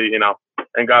 especially,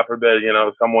 and God forbid,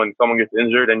 someone gets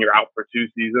injured and you're out for 2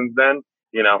 seasons, then,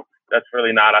 that's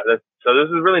really not, so this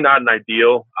is really not an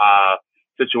ideal,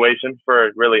 situation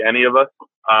for really any of us.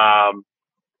 And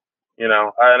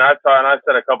I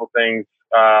said a couple things,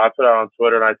 I put it on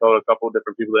Twitter, and I told a couple of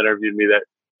different people that interviewed me that,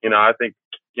 I think,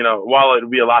 while it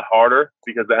would be a lot harder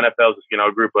because the NFL is just,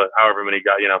 a group of however many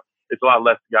guys, it's a lot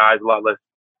less guys, a lot less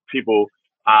people,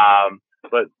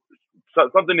 but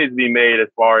something needs to be made as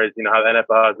far as, how the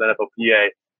NFL has the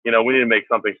NFLPA. We need to make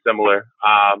something similar,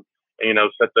 and,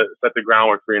 set the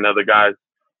groundwork for, the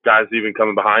guys even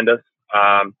coming behind us,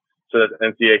 so that the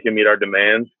NCAA can meet our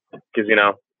demands. Because,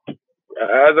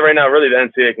 as of right now, really the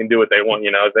NCAA can do what they want.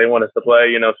 If they want us to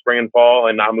play, spring and fall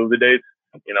and not move the dates,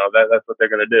 that's what they're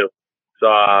going to do. So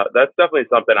that's definitely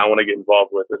something I want to get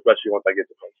involved with, especially once I get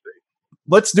to Penn State.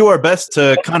 Let's do our best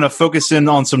to kind of focus in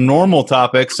on some normal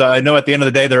topics. I know at the end of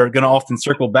the day, they're going to often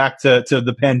circle back to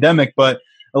the pandemic, but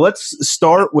let's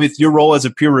start with your role as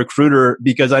a peer recruiter,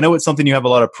 because I know it's something you have a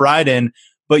lot of pride in,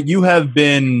 but you have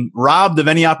been robbed of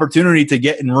any opportunity to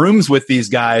get in rooms with these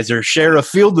guys or share a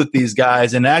field with these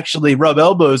guys and actually rub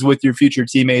elbows with your future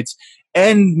teammates.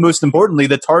 And most importantly,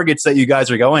 the targets that you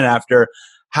guys are going after.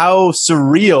 How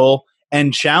surreal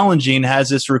and challenging has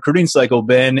this recruiting cycle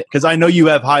been? Because I know you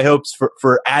have high hopes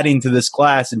for adding to this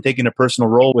class and taking a personal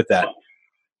role with that.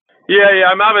 Yeah.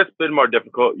 I mean, it's been more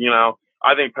difficult.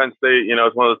 I think Penn State,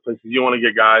 is one of those places you want to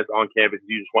get guys on campus.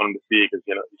 You just want them to see it because,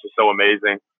 it's just so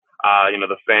amazing.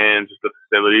 The fans, just the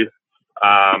facilities.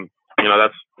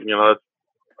 That's a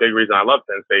big reason I love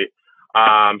Penn State.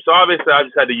 So obviously I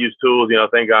just had to use tools,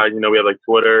 thank God, we have like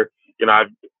Twitter, I've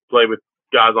played with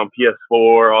guys on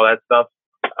PS4, all that stuff.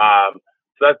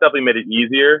 So that's definitely made it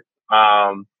easier.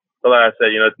 But like I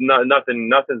said, it's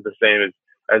nothing's the same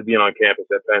as being on campus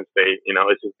at Penn State.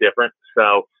 It's just different.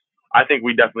 So I think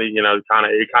we definitely, it kind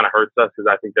of hurts us because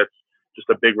I think that's just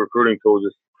a big recruiting tool,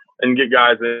 and get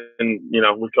guys in,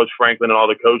 with Coach Franklin and all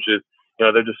the coaches,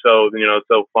 they're just so,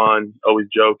 so fun, always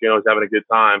joking, always having a good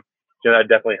time. That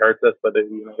definitely hurts us. But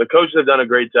the coaches have done a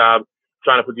great job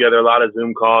trying to put together a lot of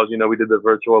Zoom calls. We did the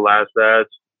virtual last batch.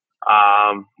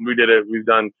 We've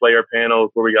done player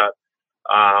panels where we got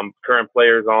current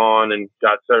players on and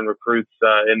got certain recruits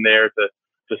in there to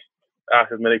just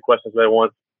ask as many questions as they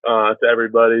want to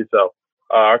everybody. So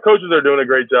our coaches are doing a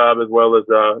great job, as well as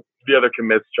the other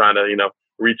commits trying to,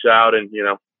 reach out and,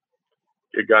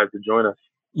 get guys to join us.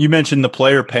 You mentioned the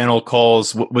player panel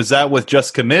calls. Was that with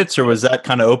just commits, or was that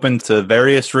kind of open to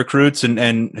various recruits?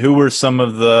 And who were some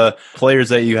of the players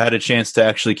that you had a chance to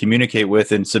actually communicate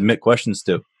with and submit questions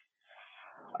to?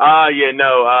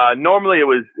 Normally it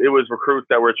was recruits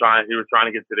that were trying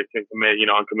to get to the commit,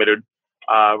 uncommitted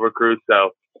recruits.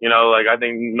 So, I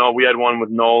think we had one with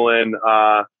Nolan,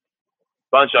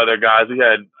 bunch of other guys.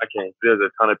 There's a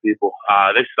ton of people.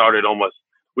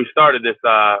 We started this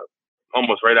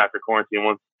almost right after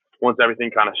quarantine. Once everything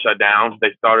kind of shut down,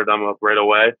 they started them up right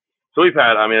away. So we've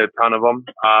had, a ton of them.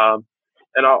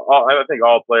 And I think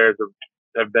all players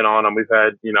have been on them. We've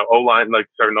had, O-line, like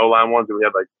certain O-line ones. We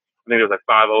had I think there was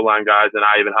 5 O-line guys, and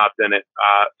I even hopped in it.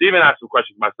 To even ask some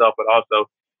questions myself, but also,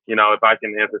 if I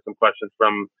can answer some questions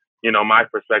from, my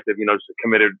perspective, just a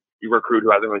committed recruit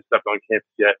who hasn't really stepped on campus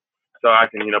yet. So I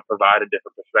can, provide a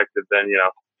different perspective than,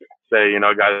 say, a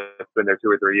guy that's been there 2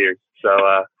 or 3 years. So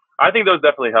I think those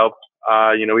definitely help.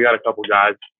 We got a couple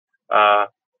guys,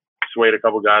 swayed a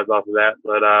couple guys off of that,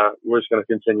 but we're just going to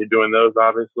continue doing those,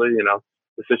 obviously.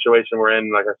 The situation we're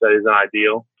in, like I said, isn't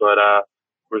ideal, but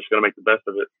we're just going to make the best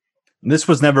of it. This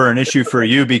was never an issue for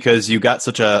you because you got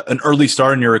such an early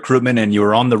start in your recruitment and you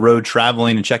were on the road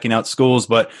traveling and checking out schools.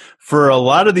 But for a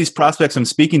lot of these prospects I'm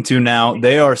speaking to now,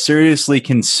 they are seriously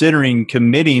considering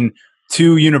committing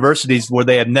to universities where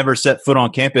they have never set foot on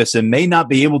campus and may not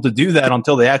be able to do that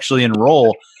until they actually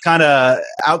enroll. Kind of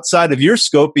outside of your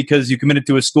scope because you committed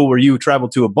to a school where you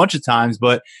traveled to a bunch of times,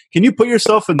 but can you put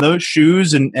yourself in those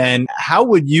shoes and how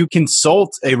would you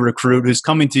consult a recruit who's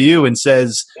coming to you and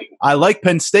says, I like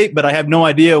Penn State, but I have no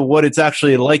idea what it's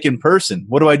actually like in person.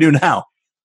 What do I do now?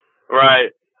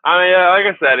 Right. Like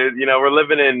I said, we're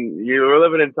living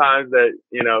in times that,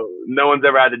 no one's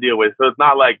ever had to deal with. So it's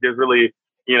not like there's really,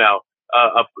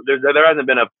 there hasn't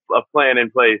been a plan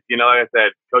in place. Like I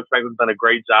said, Coach Franklin's done a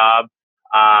great job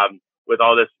with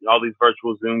all these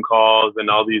virtual Zoom calls and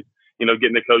all these,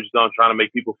 getting the coaches on, trying to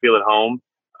make people feel at home.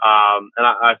 And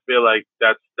I feel like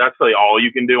that's really all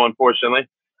you can do, unfortunately.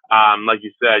 Like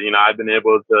you said, I've been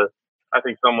able to, I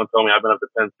think someone told me I've been up to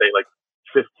Penn State like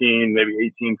 15, maybe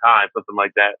 18 times, something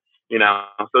like that,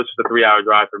 so it's just a 3-hour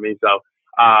drive for me. So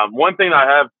one thing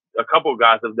a couple of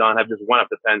guys have done have just went up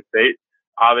to Penn State.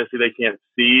 Obviously they can't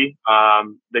see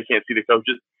the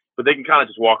coaches, but they can kind of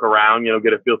just walk around,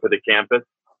 get a feel for the campus.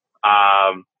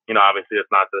 Obviously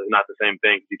it's not the same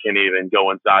thing. You can't even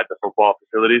go inside the football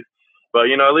facilities,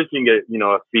 but at least you can get,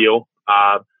 a feel.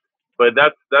 But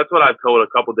that's what I've told a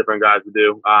couple different guys to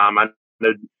do. I know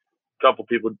a couple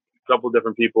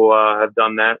different people have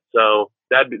done that. So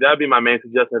that'd be my main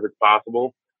suggestion if it's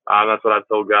possible. That's what I've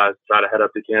told guys, try to head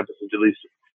up to campus and at least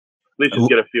just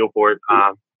get a feel for it.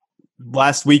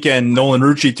 Last weekend, Nolan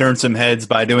Rucci turned some heads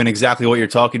by doing exactly what you're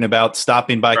talking about,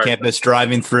 stopping by campus,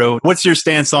 driving through. What's your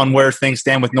stance on where things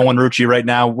stand with Nolan Rucci right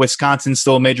now? Wisconsin's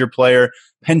still a major player.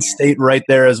 Penn State right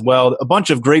there as well. A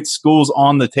bunch of great schools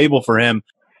on the table for him.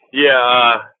 Yeah,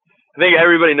 I think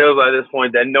everybody knows by this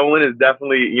point that Nolan is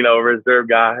definitely, a reserve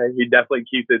guy. He definitely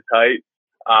keeps it tight.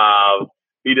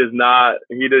 He's not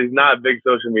a big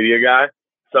social media guy.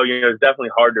 So, it's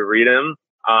definitely hard to read him.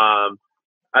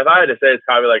 If I had to say, it's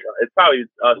probably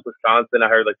us, Wisconsin. I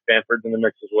heard Stanford's in the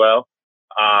mix as well.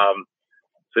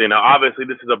 So obviously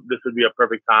this would be a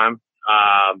perfect time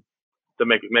to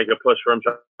make a push for him,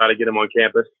 try to get him on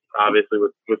campus. Obviously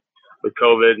with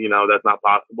COVID, that's not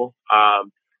possible.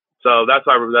 So that's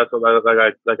why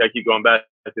I keep going back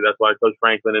to. That's why Coach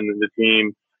Franklin and the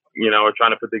team, are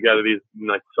trying to put together these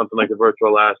something like the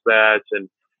virtual last batch and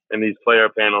these player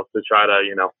panels to try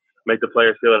to make the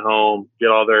players feel at home, get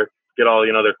all their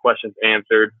questions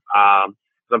answered.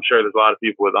 I'm sure there's a lot of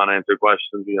people with unanswered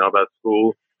questions, about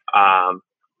school. I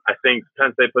think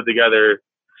Penn State put together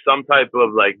some type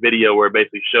of like video where it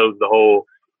basically shows the whole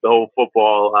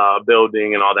football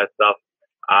building and all that stuff.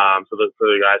 So the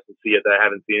guys can see it that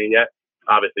haven't seen it yet.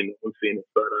 Obviously, no one's seen it,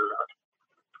 but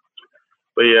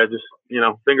yeah, just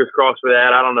fingers crossed for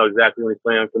that. I don't know exactly when he's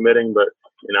planning on committing, but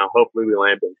hopefully we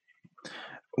land him.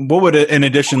 What would an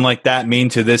addition like that mean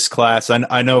to this class?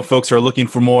 I know folks are looking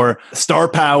for more star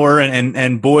power,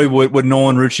 and boy, would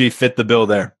Nolan Rucci fit the bill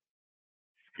there.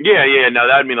 Yeah, no,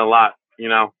 that'd mean a lot.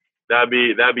 That'd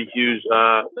be huge.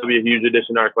 That'd be a huge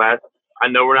addition to our class. I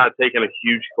know we're not taking a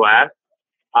huge class,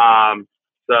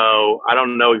 so I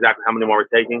don't know exactly how many more we're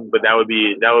taking, but that would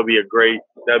be a great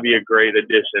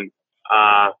addition.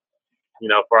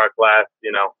 For our class,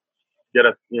 get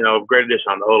a great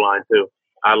addition on the O-line too.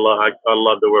 I'd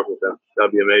love to work with him.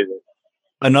 That'd be amazing.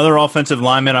 Another offensive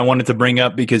lineman I wanted to bring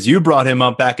up because you brought him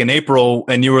up back in April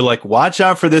and you were like, watch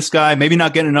out for this guy, maybe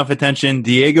not getting enough attention,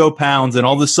 Diego Pounds. And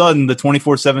all of a sudden, the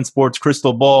 24/7 Sports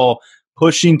crystal ball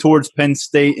pushing towards Penn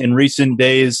State in recent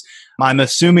days. I'm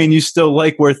assuming you still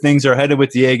like where things are headed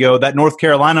with Diego. That North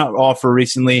Carolina offer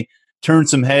recently turned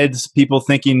some heads, people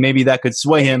thinking maybe that could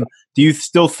sway him. Do you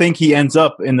still think he ends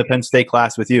up in the Penn State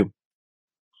class with you?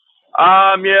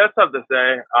 Yeah, that's tough to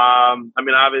say.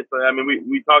 Obviously,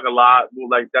 we talk a lot.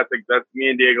 Like that's me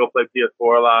and Diego play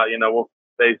PS4 a lot. We'll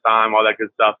FaceTime, all that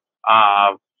good stuff.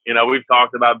 We've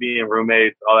talked about being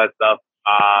roommates, all that stuff.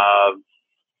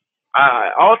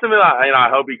 Ultimately, I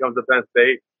hope he comes to Penn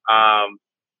State.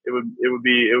 It would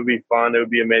be fun. It would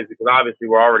be amazing because obviously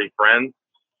we're already friends.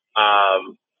 I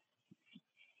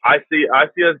see us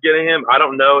getting him. I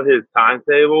don't know his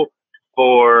timetable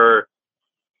for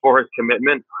his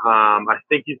commitment. I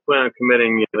think he's planning on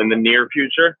committing in the near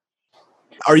future.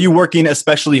 Are you working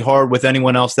especially hard with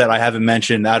anyone else that I haven't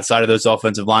mentioned outside of those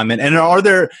offensive linemen? And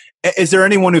is there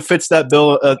anyone who fits that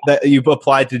bill that you've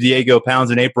applied to Diego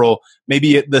Pounds in April?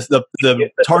 Maybe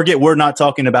the target we're not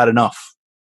talking about enough.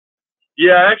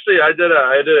 Yeah, actually, I did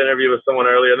an interview with someone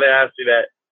earlier, and they asked me that.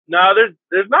 No,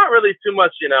 there's not really too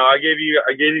much. I gave you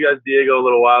guys Diego a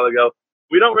little while ago.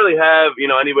 We don't really have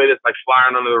anybody that's like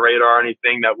flying under the radar or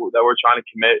anything that we're trying to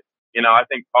commit. I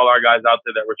think all our guys out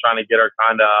there that we're trying to get are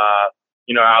kind of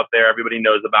out there. Everybody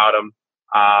knows about them.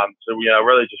 So we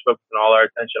really just focusing all our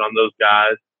attention on those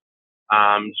guys.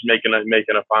 Just making a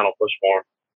final push for them.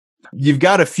 You've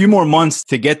got a few more months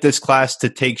to get this class to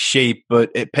take shape,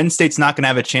 but Penn State's not going to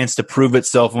have a chance to prove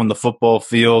itself on the football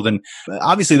field. And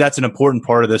obviously that's an important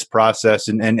part of this process.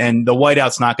 And the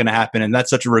whiteout's not going to happen. And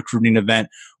that's such a recruiting event.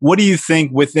 What do you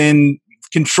think within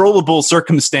controllable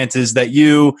circumstances that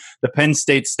you, the Penn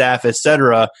State staff, et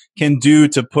cetera, can do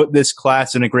to put this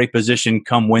class in a great position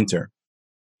come winter?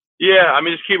 Yeah,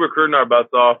 just keep recruiting our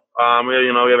butts off. We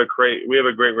have a great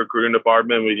recruiting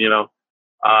department.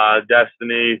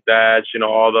 Destiny, Thatch,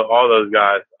 all those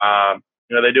guys.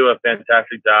 They do a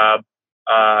fantastic job.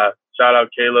 Shout out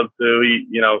Caleb too. He,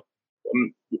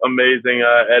 amazing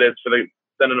edits for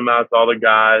sending them out to all the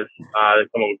guys. They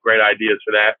come up with great ideas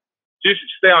for that. So you should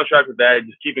stay on track with that.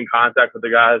 Just keep in contact with the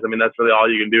guys. That's really all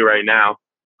you can do right now.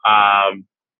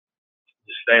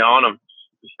 Just stay on them.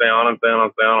 Stay on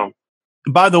them.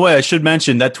 By the way, I should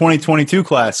mention that 2022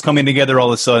 class coming together all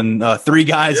of a sudden, 3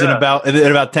 guys in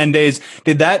about 10 days.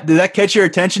 Did that catch your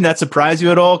attention? That surprise you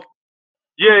at all?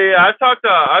 Yeah. I talked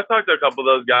to a couple of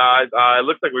those guys. It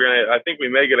looks like I think we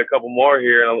may get a couple more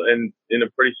here in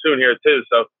pretty soon here too.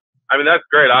 So, that's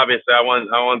great. Obviously, I want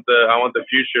the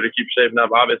future to keep shaping up.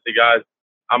 Obviously, guys,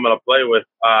 I'm gonna play with.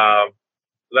 So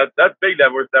that's big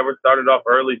that we're starting off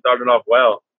early, starting off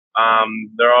well.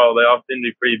 They all seem to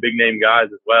be pretty big name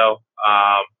guys as well.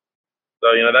 So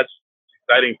that's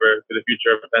exciting for the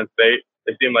future of Penn State.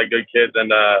 They seem like good kids,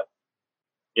 and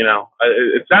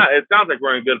it sounds like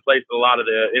we're in a good place with a lot of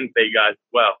the in-state guys as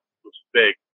well, which is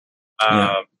big.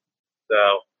 So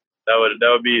that would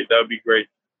be great.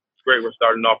 It's great we're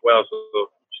starting off well, so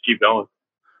just keep going.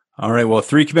 All right. Well,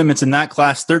 3 commitments in that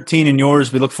class, 13 in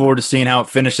yours. We look forward to seeing how it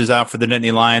finishes out for the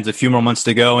Nittany Lions. A few more months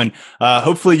to go. And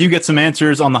hopefully you get some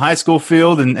answers on the high school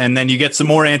field and then you get some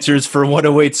more answers for what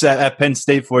awaits at Penn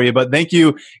State for you. But thank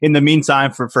you in the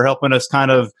meantime for helping us kind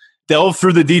of delve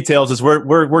through the details as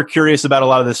we're curious about a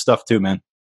lot of this stuff too, man.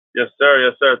 Yes,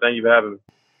 sir. Thank you for having me.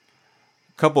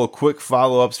 A couple of quick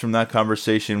follow-ups from that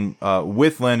conversation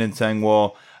with Landon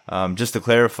Tengwall. Just to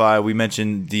clarify, we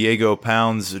mentioned Diego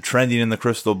Pounds trending in the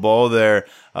crystal ball there.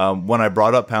 When I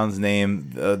brought up Pounds' name,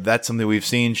 that's something we've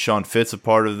seen. Sean Fitz a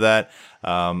part of that.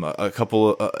 A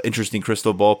couple interesting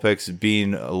crystal ball picks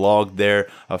being logged there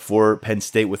for Penn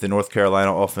State with the North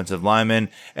Carolina offensive lineman.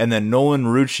 And then Nolan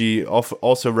Rucci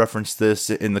also referenced this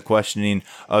in the questioning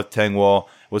of Tengwall.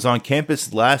 Was on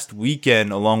campus last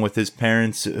weekend along with his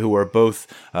parents, who are both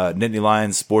Nittany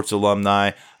Lions sports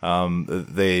alumni.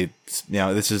 This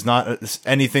is not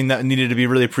anything that needed to be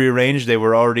really prearranged. They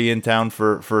were already in town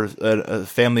for a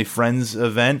family friends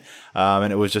event,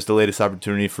 and it was just the latest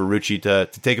opportunity for Rucci to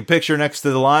take a picture next to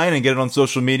the line and get it on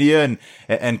social media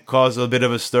and cause a bit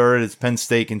of a stir as Penn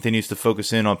State continues to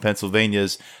focus in on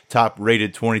Pennsylvania's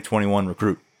top-rated 2021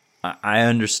 recruit. I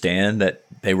understand that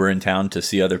they were in town to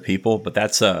see other people, but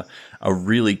that's a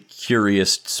really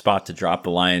curious spot to drop the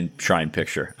Lion Shrine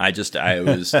picture.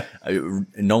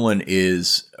 Nolan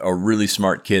is a really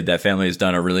smart kid. That family has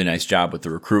done a really nice job with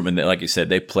the recruitment. That, like you said,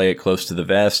 they play it close to the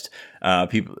vest.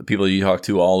 People you talk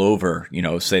to all over,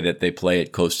 say that they play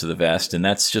it close to the vest, and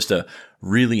that's just a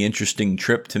really interesting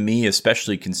trip to me,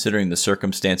 especially considering the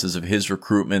circumstances of his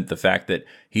recruitment, the fact that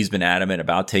he's been adamant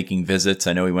about taking visits.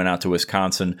 I know he went out to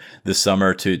Wisconsin this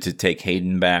summer to take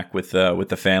Hayden back with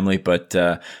the family, but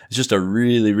it's just a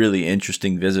really, really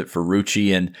interesting visit for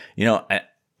Rucci. And,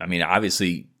 I mean,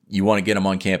 obviously you want to get him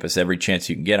on campus every chance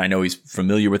you can get. I know he's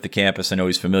familiar with the campus. I know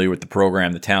he's familiar with the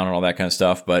program, the town, and all that kind of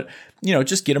stuff. But,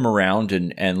 just get him around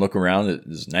and look around. It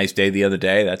was a nice day the other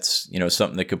day. That's,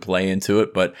 something that could play into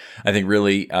it. But I think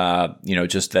really,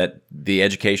 just that the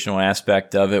educational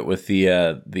aspect of it with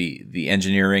the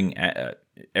engineering,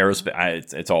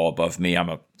 aerospace, it's all above me. I'm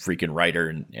a freaking writer,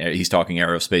 and he's talking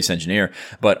aerospace engineer,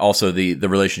 but also the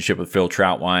relationship with Phil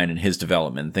Trautwein and his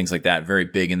development and things like that, very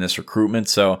big in this recruitment.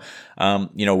 So,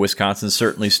 Wisconsin's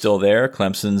certainly still there.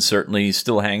 Clemson's certainly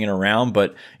still hanging around,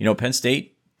 but, Penn State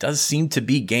does seem to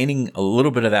be gaining a little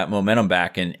bit of that momentum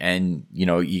back. And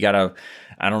you gotta,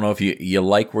 I don't know if you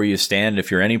like where you stand,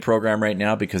 if you're any program right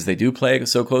now, because they do play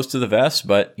so close to the vest,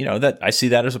 but that I see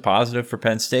that as a positive for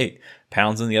Penn State.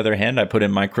 Pounds, on the other hand, I put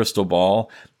in my crystal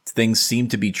ball. Things seem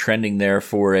to be trending there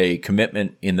for a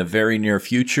commitment in the very near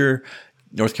future.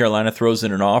 North Carolina throws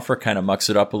in an offer, kind of mucks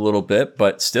it up a little bit,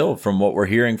 but still, from what we're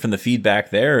hearing from the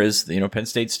feedback there is, Penn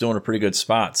State's still in a pretty good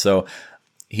spot. So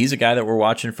he's a guy that we're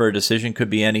watching for a decision, could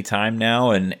be any time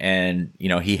now. And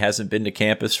he hasn't been to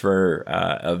campus for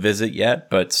a visit yet,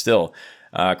 but still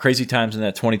crazy times in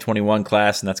that 2021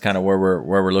 class. And that's kind of where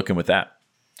we're looking with that.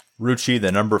 Rucci,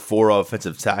 the number 4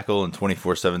 offensive tackle in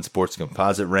 24/7 Sports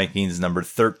composite rankings, number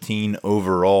 13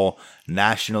 overall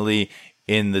nationally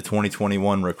in the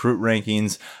 2021 recruit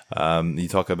rankings. You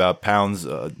talk about Pounds,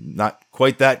 not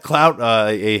quite that clout,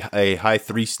 a high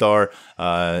 3-star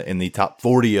in the top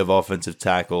 40 of offensive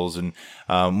tackles. And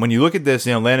when you look at this,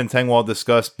 Landon Tengwall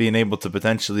discussed being able to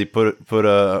potentially put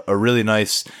a really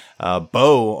nice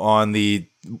bow on the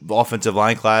offensive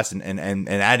line class and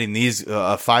adding these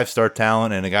a 5-star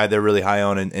talent and a guy they're really high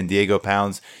on in Diego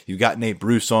Pounds. You've got Nate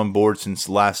Bruce on board since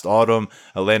last autumn.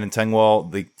 Landon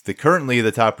Tengwall, the currently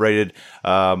the top rated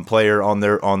player on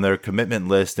their commitment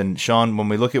list. And Sean, when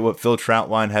we look at what Phil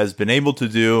Trautwein has been able to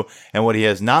do and what he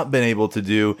has not been able to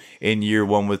do in year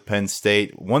one with Penn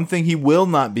State, one thing he will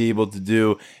not be able to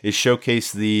do is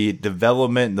showcase the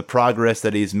development and the progress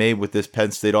that he's made with this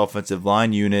Penn State offensive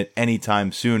line unit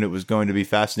anytime soon. It was going to be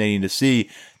fascinating to see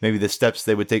maybe the steps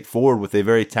they would take forward with a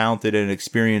very talented and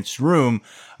experienced room.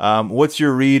 What's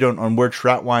your read on where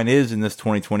Trautwein is in this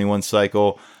 2021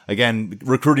 cycle? Again,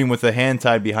 recruiting with a hand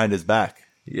tied behind his back.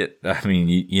 Yeah, I mean,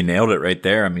 you nailed it right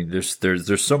there. I mean,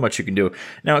 there's so much you can do.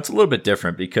 Now, it's a little bit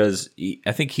different because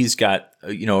I think he's got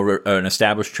an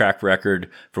established track record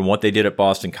from what they did at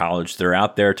Boston College. They're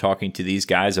out there talking to these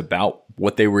guys about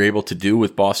what they were able to do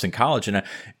with Boston College, and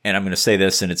I'm going to say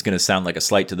this, and it's going to sound like a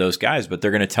slight to those guys, but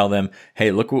they're going to tell them,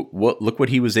 hey, look what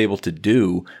he was able to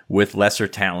do with lesser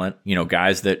talent.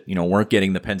 Guys that weren't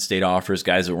getting the Penn State offers,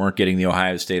 guys that weren't getting the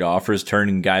Ohio State offers,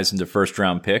 turning guys into first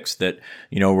round picks that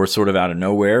were sort of out of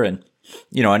nowhere. And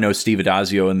I know Steve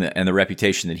Addazio and the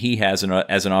reputation that he has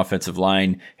as an offensive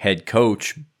line head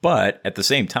coach, but at the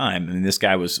same time, I mean, this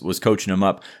guy was coaching him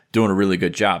up, doing a really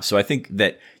good job. So I think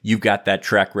that you've got that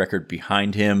track record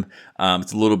behind him.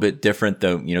 It's a little bit different,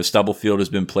 though. Stubblefield has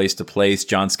been place to place.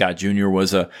 John Scott Jr.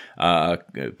 was a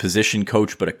position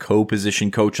coach, but a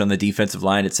co-position coach on the defensive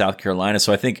line at South Carolina.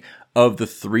 So I think of the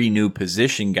 3 new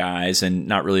position guys, and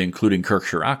not really including Kirk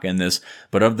Ciarrocca in this,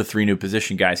 but of the 3 new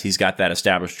position guys, he's got that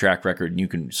established track record, and you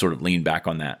can sort of lean back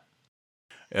on that.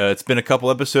 It's been a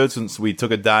couple episodes since we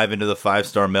took a dive into the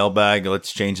 5-star mailbag.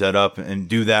 Let's change that up and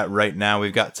do that right now.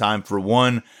 We've got time for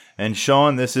one. And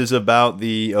Sean, this is about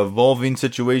the evolving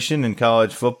situation in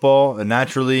college football, and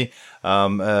naturally,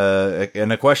 and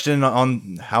a question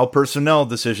on how personnel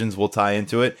decisions will tie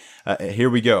into it. Here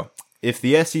we go. If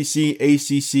the SEC,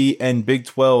 ACC, and Big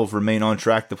 12 remain on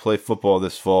track to play football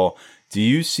this fall, do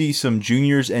you see some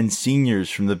juniors and seniors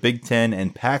from the Big 10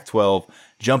 and Pac-12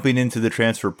 jumping into the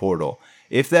transfer portal?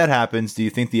 If that happens, do you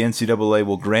think the NCAA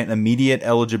will grant immediate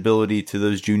eligibility to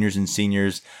those juniors and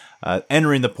seniors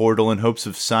entering the portal in hopes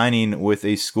of signing with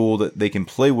a school that they can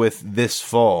play with this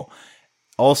fall?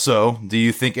 Also, do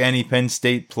you think any Penn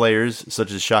State players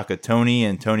such as Shaka Toney,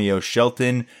 Antonio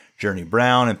Shelton, Journey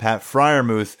Brown, and Pat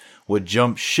Freiermuth would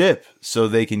jump ship so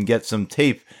they can get some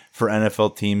tape for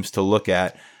NFL teams to look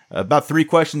at? About 3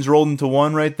 questions rolled into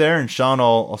one right there, and Sean,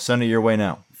 I'll send it your way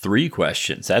now. 3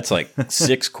 questions. That's like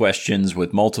 6 questions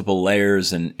with multiple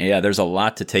layers. And yeah, there's a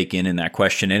lot to take in that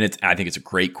question. And I think it's a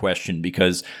great question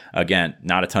because, again,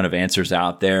 not a ton of answers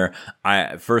out there.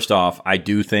 First off, I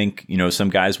do think,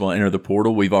 some guys will enter the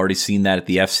portal. We've already seen that at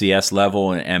the FCS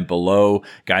level and below,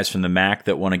 guys from the MAC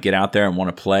that want to get out there and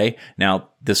want to play. Now,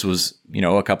 this was,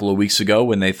 a couple of weeks ago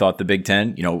when they thought the Big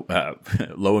Ten,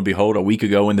 lo and behold, a week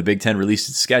ago when the Big Ten released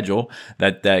its schedule,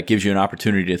 that gives you an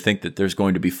opportunity to think that there's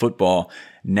going to be football.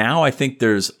 Now I think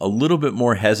there's a little bit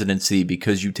more hesitancy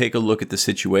because you take a look at the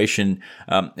situation,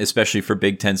 especially for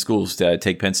Big Ten schools.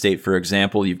 Take Penn State, for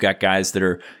example. You've got guys that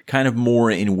are kind of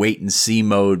more in wait and see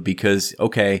mode because,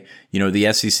 okay,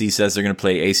 the SEC says they're going to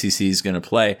play, ACC is going to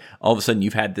play. All of a sudden,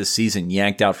 you've had this season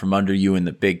yanked out from under you in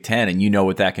the Big Ten, and you know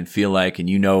what that can feel like, and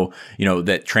you know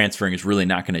that transferring is really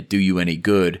not going to do you any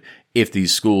good if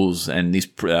these schools and these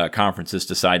conferences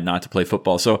decide not to play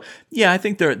football. So, yeah, I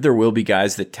think there will be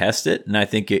guys that test it. And I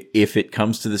think if it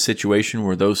comes to the situation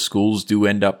where those schools do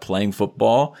end up playing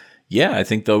football, yeah, I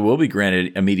think they will be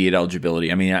granted immediate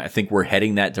eligibility. I mean, I think we're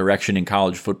heading that direction in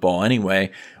college football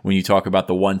anyway. When you talk about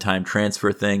the one-time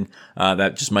transfer thing,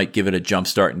 that just might give it a jump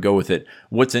start and go with it.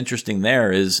 What's interesting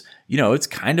there is, it's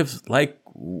kind of like,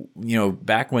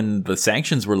 back when the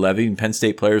sanctions were levied and Penn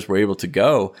State players were able to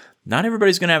go, not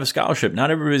everybody's going to have a scholarship.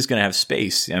 Not everybody's going to have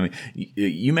space. I mean,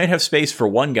 you might have space for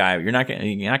one guy, but you're not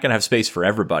going to have space for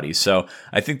everybody. So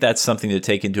I think that's something to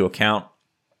take into account,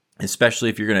 especially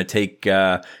if you're going to take,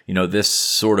 this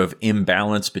sort of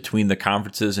imbalance between the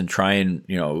conferences and try and,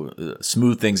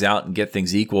 smooth things out and get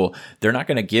things equal. They're not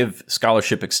going to give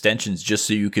scholarship extensions just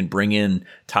so you can bring in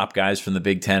top guys from the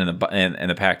Big Ten and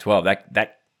the Pac-12.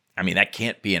 That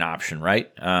can't be an option,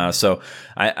 right? So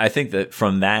I think that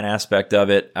from that aspect of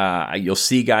it, you'll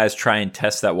see guys try and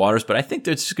test that waters, but I think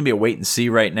there's just going to be a wait and see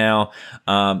right now.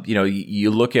 You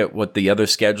look at what the other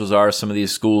schedules are. Some of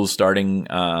these schools starting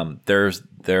their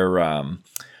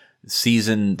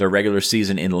regular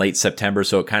season in late September,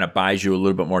 so it kind of buys you a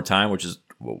little bit more time, which is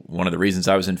one of the reasons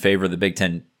I was in favor of the Big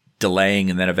Ten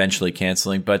delaying and then eventually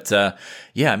canceling. But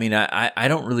I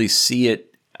don't really see it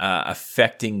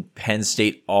affecting Penn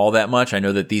State all that much. I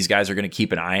know that these guys are going to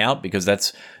keep an eye out because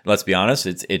let's be honest,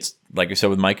 it's like I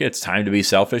said with Micah, it's time to be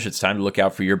selfish. It's time to look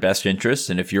out for your best interests.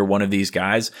 And if you're one of these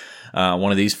guys, one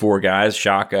of these 4 guys,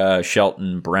 Shaka,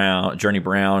 Shelton, Brown, Journey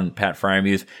Brown, Pat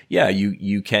Freiermuth, yeah,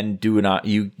 you can do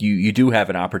you do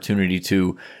have an opportunity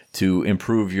to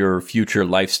improve your future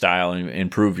lifestyle and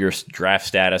improve your draft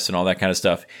status and all that kind of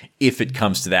stuff if it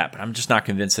comes to that. But I'm just not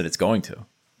convinced that it's going to.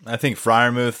 I think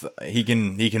Freiermuth, he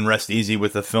can rest easy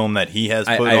with the film that he has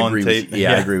put on tape. I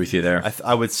agree with you there.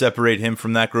 I would separate him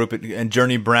from that group. And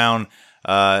Journey Brown,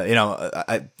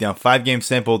 5-game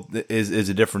sample is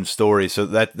a different story. So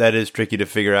that is tricky to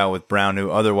figure out with Brown,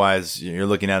 who otherwise you're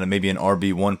looking at maybe an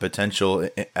RB1 potential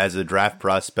as a draft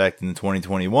prospect in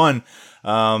 2021.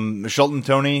 Shelton,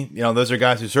 Toney, those are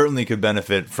guys who certainly could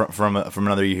benefit from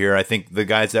another year. I think the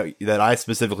guys that I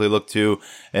specifically look to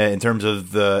in terms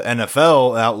of the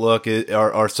NFL outlook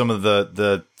are some of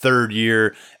the third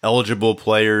year eligible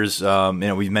players.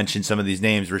 We've mentioned some of these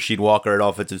names: Rasheed Walker at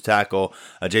offensive tackle,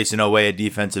 Jason Owe at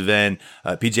defensive end,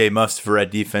 PJ Mustipher at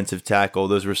defensive tackle.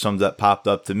 Those were some that popped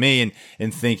up to me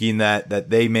in thinking that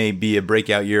they may be a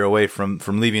breakout year away from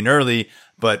leaving early.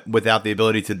 But without the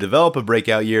ability to develop a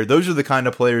breakout year, those are the kind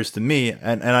of players to me,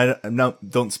 and I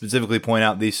don't specifically point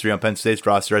out these 3 on Penn State's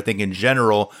roster. I think in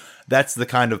general, that's the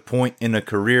kind of point in a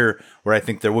career where I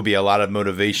think there will be a lot of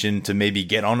motivation to maybe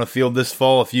get on a field this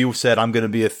fall. If you said, I'm going to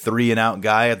be a 3-and-out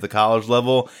guy at the college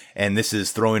level, and this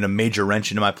is throwing a major wrench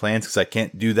into my plans because I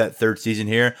can't do that third season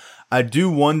here, I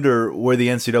do wonder where the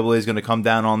NCAA is going to come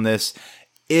down on this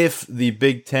if the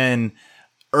Big Ten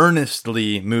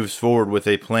earnestly moves forward with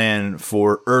a plan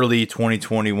for early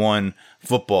 2021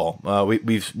 football.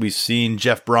 We've seen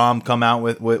Jeff Brom come out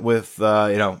with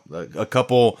a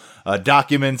couple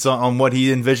documents on what he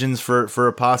envisions for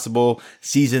a possible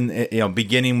season,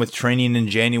 beginning with training in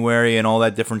January and all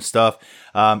that different stuff.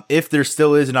 If there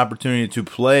still is an opportunity to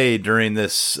play during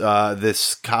this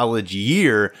college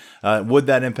year, would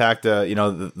that impact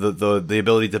the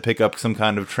ability to pick up some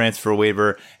kind of transfer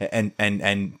waiver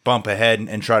and bump ahead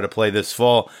and try to play this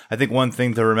fall? I think one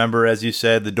thing to remember, as you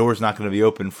said, the door's not going to be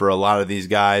open for a lot of these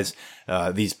guys.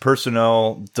 These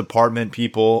personnel department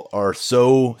people are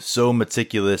so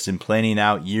meticulous in planning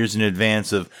out years in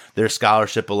advance of their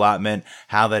scholarship allotment,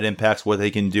 how that impacts what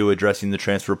they can do addressing the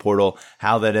transfer portal,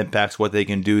 how that impacts what they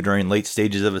can do during late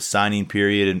stages of a signing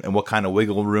period, and what kind of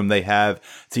wiggle room they have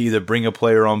to either bring a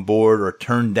player on board or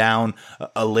turn down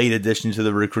a late addition to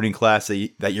the recruiting class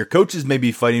that your coaches may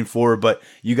be fighting for, but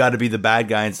you got to be the bad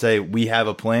guy and say, we have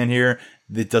a plan here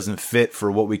that doesn't fit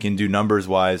for what we can do numbers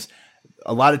wise.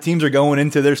 A lot of teams are going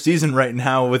into their season right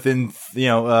now within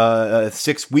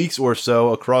 6 weeks or so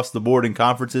across the board in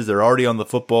conferences. They're already on the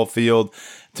football field.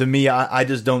 To me, I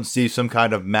just don't see some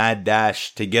kind of mad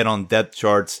dash to get on depth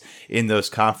charts in those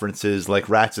conferences like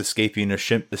rats escaping a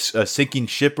sinking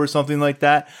ship or something like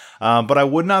that. But I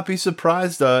would not be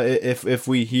surprised if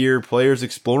we hear players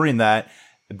exploring that,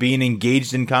 being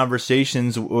engaged in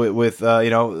conversations with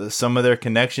some of their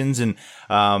connections, and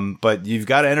but you've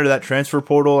got to enter that transfer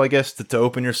portal, I guess, to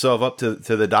open yourself up to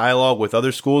the dialogue with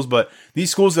other schools. But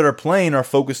these schools that are playing are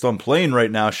focused on playing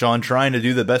right now, Sean, trying to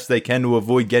do the best they can to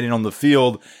avoid getting on the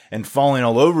field and falling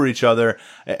all over each other.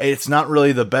 It's not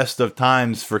really the best of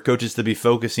times for coaches to be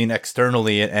focusing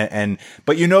externally,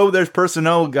 but there's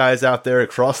personnel guys out there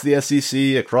across the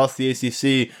SEC, across the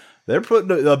ACC. They're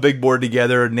putting a big board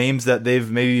together, names that they've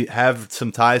maybe have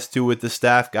some ties to with the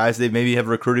staff, guys they maybe have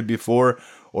recruited before,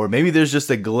 or maybe there's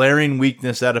just a glaring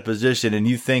weakness at a position and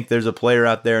you think there's a player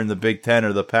out there in the Big Ten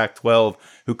or the Pac-12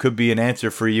 who could be an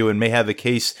answer for you and may have a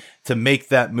case to make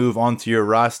that move onto your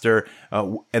roster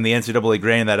and the NCAA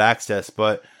granting that access.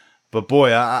 But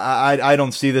boy, I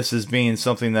don't see this as being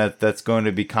something that's going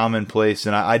to be commonplace,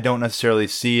 and I don't necessarily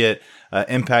see it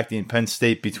impacting Penn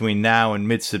State between now and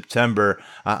mid-September.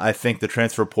 I think the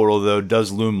transfer portal, though,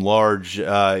 does loom large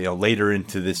later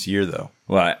into this year, though.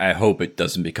 Well, I hope it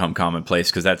doesn't become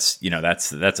commonplace, because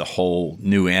that's a whole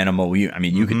new animal.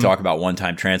 You could talk about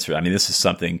one-time transfer.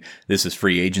 This is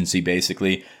free agency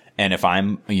basically. And if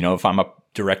I'm a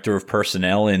director of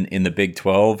personnel in the Big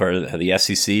 12 or the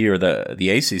SEC or the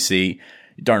ACC,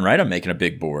 darn right I'm making a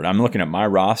big board. I'm looking at my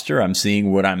roster. I'm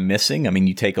seeing what I'm missing.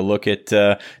 You take a look at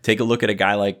a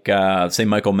guy like say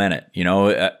Michael Menet,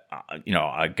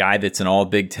 a guy that's an all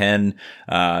Big Ten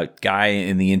guy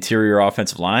in the interior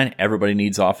offensive line. Everybody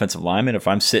needs offensive linemen. If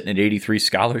I'm sitting at 83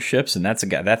 scholarships and that's a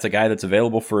guy that's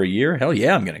available for a year, hell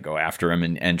yeah, I'm going to go after him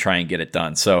and try and get it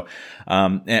done. So,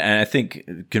 and I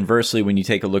think conversely, when you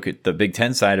take a look at the Big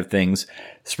Ten side of things,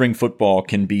 spring football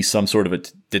can be some sort of a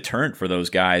deterrent for those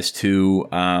guys to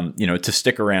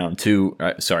stick around,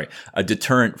 a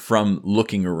deterrent from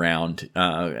looking around,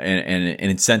 and an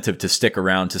incentive to stick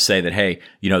around to say that, hey,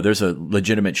 there's a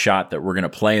legitimate shot that we're going to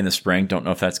play in the spring. Don't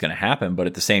know if that's going to happen, but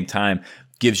at the same time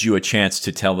gives you a chance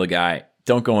to tell the guy,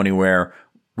 don't go anywhere.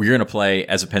 You're going to play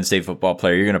as a Penn State football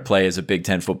player. You're going to play as a Big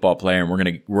Ten football player, and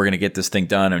we're going to get this thing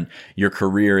done. And your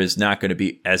career is not going to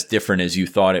be as different as you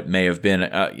thought it may have been,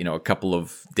 a couple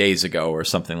of days ago or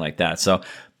something like that. So I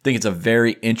think it's a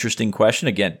very interesting question.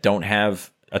 Again, don't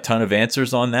have a ton of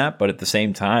answers on that, but at the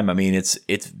same time,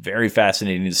 it's very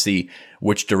fascinating to see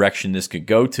which direction this could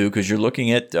go to, because you're looking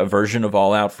at a version of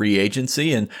all-out free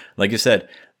agency. And like I said,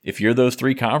 if you're those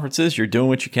three conferences, you're doing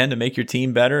what you can to make your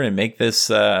team better and make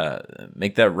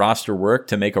that roster work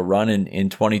to make a run in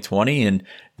 2020. And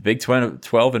the Big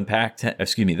 12 and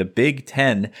the Big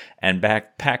 10 and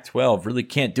Pac-12 really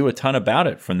can't do a ton about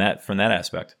it from that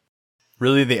aspect.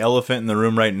 Really, the elephant in the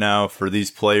room right now for these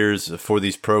players, for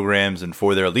these programs, and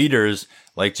for their leaders,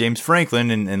 like James Franklin,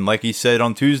 and like he said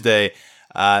on Tuesday,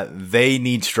 they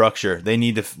need structure. They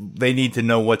need to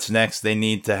know what's next. They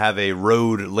need to have a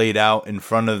road laid out in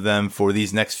front of them for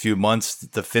these next few months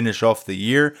to finish off the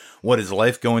year. What is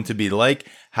life going to be like?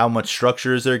 How much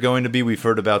structure is there going to be? We've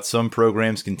heard about some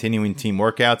programs continuing team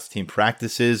workouts, team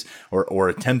practices, or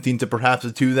attempting to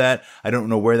perhaps do that. I don't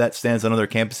know where that stands on other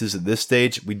campuses at this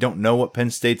stage. We don't know what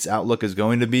Penn State's outlook is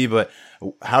going to be, but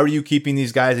how are you keeping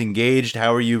these guys engaged?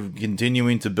 How are you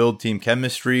continuing to build team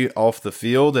chemistry off the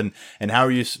field? And how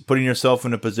are you putting yourself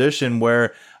in a position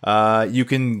where you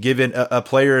can give a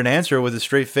player an answer with a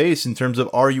straight face in terms of,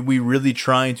 we really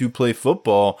trying to play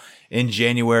football in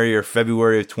January or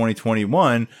February of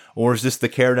 2021? Or is this the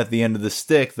carrot at the end of the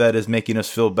stick that is making us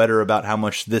feel better about how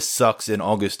much this sucks in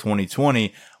August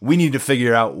 2020? We need to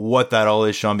figure out what that all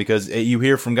is, Sean, because you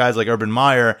hear from guys like Urban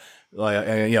Meyer,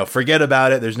 forget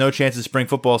about it. There's no chance the spring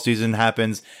football season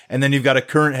happens. And then you've got a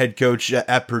current head coach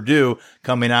at Purdue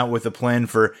coming out with a plan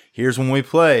for here's when we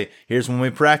play, here's when we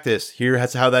practice,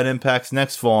 here's how that impacts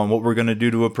next fall and what we're going to do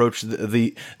to approach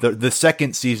the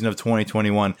second season of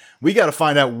 2021. We got to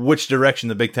find out which direction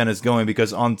the Big Ten is going,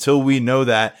 because until we know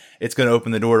that, it's going to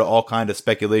open the door to all kind of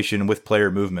speculation with player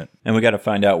movement. And we got to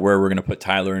find out where we're going to put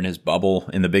Tyler in his bubble,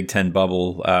 in the Big Ten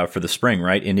bubble for the spring,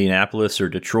 right? Indianapolis or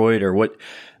Detroit or what?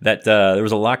 There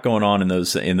was a lot going on in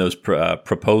those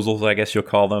proposals, I guess you'll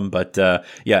call them. But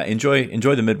enjoy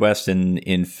the Midwest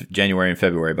in January and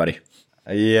February, buddy.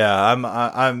 Yeah,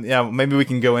 maybe we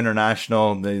can go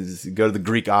international, go to the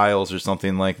Greek Isles or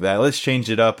something like that. Let's change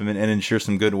it up and ensure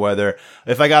some good weather.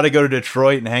 If I got to go to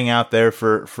Detroit and hang out there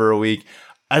for a week,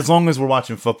 as long as we're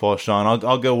watching football, Sean,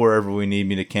 I'll go wherever we need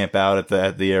me to camp out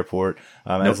at the airport.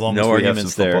 As long as we have some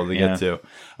football to get to.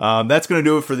 That's going to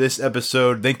do it for this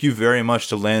episode. Thank you very much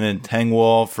to Landon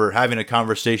Tengwall for having a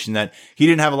conversation that he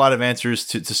didn't have a lot of answers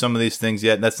to some of these things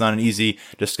yet. That's not an easy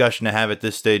discussion to have at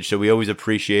this stage, so we always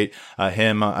appreciate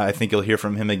him. I think you'll hear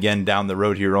from him again down the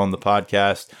road here on the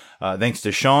podcast. Thanks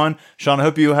to Sean. Sean, I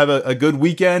hope you have a good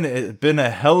weekend. It's been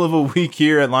a hell of a week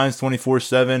here at Lions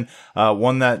 24/7,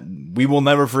 one that we will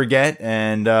never forget.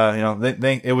 And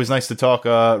it was nice to talk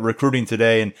recruiting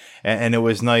today, and it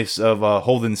was nice of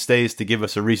Holden Stays to give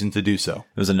us a reason to do so.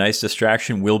 It was a nice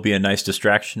distraction. Will be a nice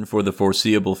distraction for the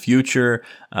foreseeable future.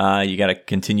 You got to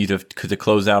continue to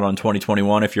close out on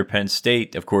 2021 if you're Penn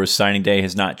State. Of course, signing day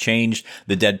has not changed.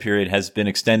 The dead period has been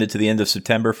extended to the end of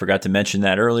September. Forgot to mention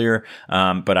that earlier,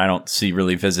 but I don't see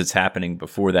really visits happening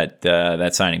before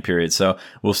that signing period. So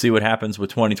we'll see what happens with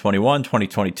 2021.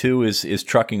 2022 is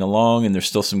trucking along, and there's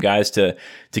still some guys to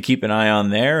keep an eye on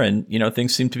there. And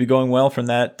things seem to be going well from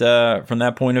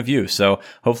that point of view. So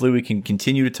hopefully we can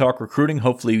continue to talk recruiting.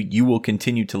 Hopefully you will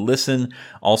continue to listen.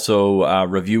 Also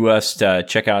review us,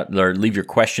 check out or leave your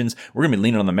questions. We're gonna be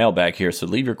leaning on the mailbag here, so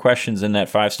leave your questions in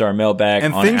that 5-star mailbag.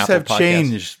 And on things Apple have Podcasts.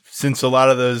 changed since a lot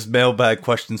of those mailbag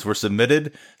questions were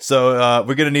submitted. So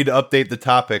we're going to need to update the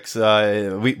topics.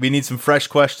 We need some fresh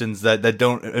questions that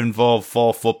don't involve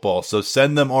fall football. So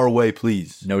send them our way,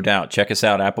 please. No doubt. Check us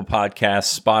out, Apple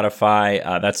Podcasts, Spotify.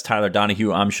 That's Tyler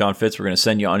Donahue. I'm Sean Fitz. We're going to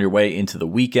send you on your way into the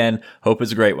weekend. Hope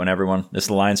it's a great one, everyone. This is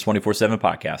the Lions 24/7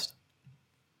 podcast.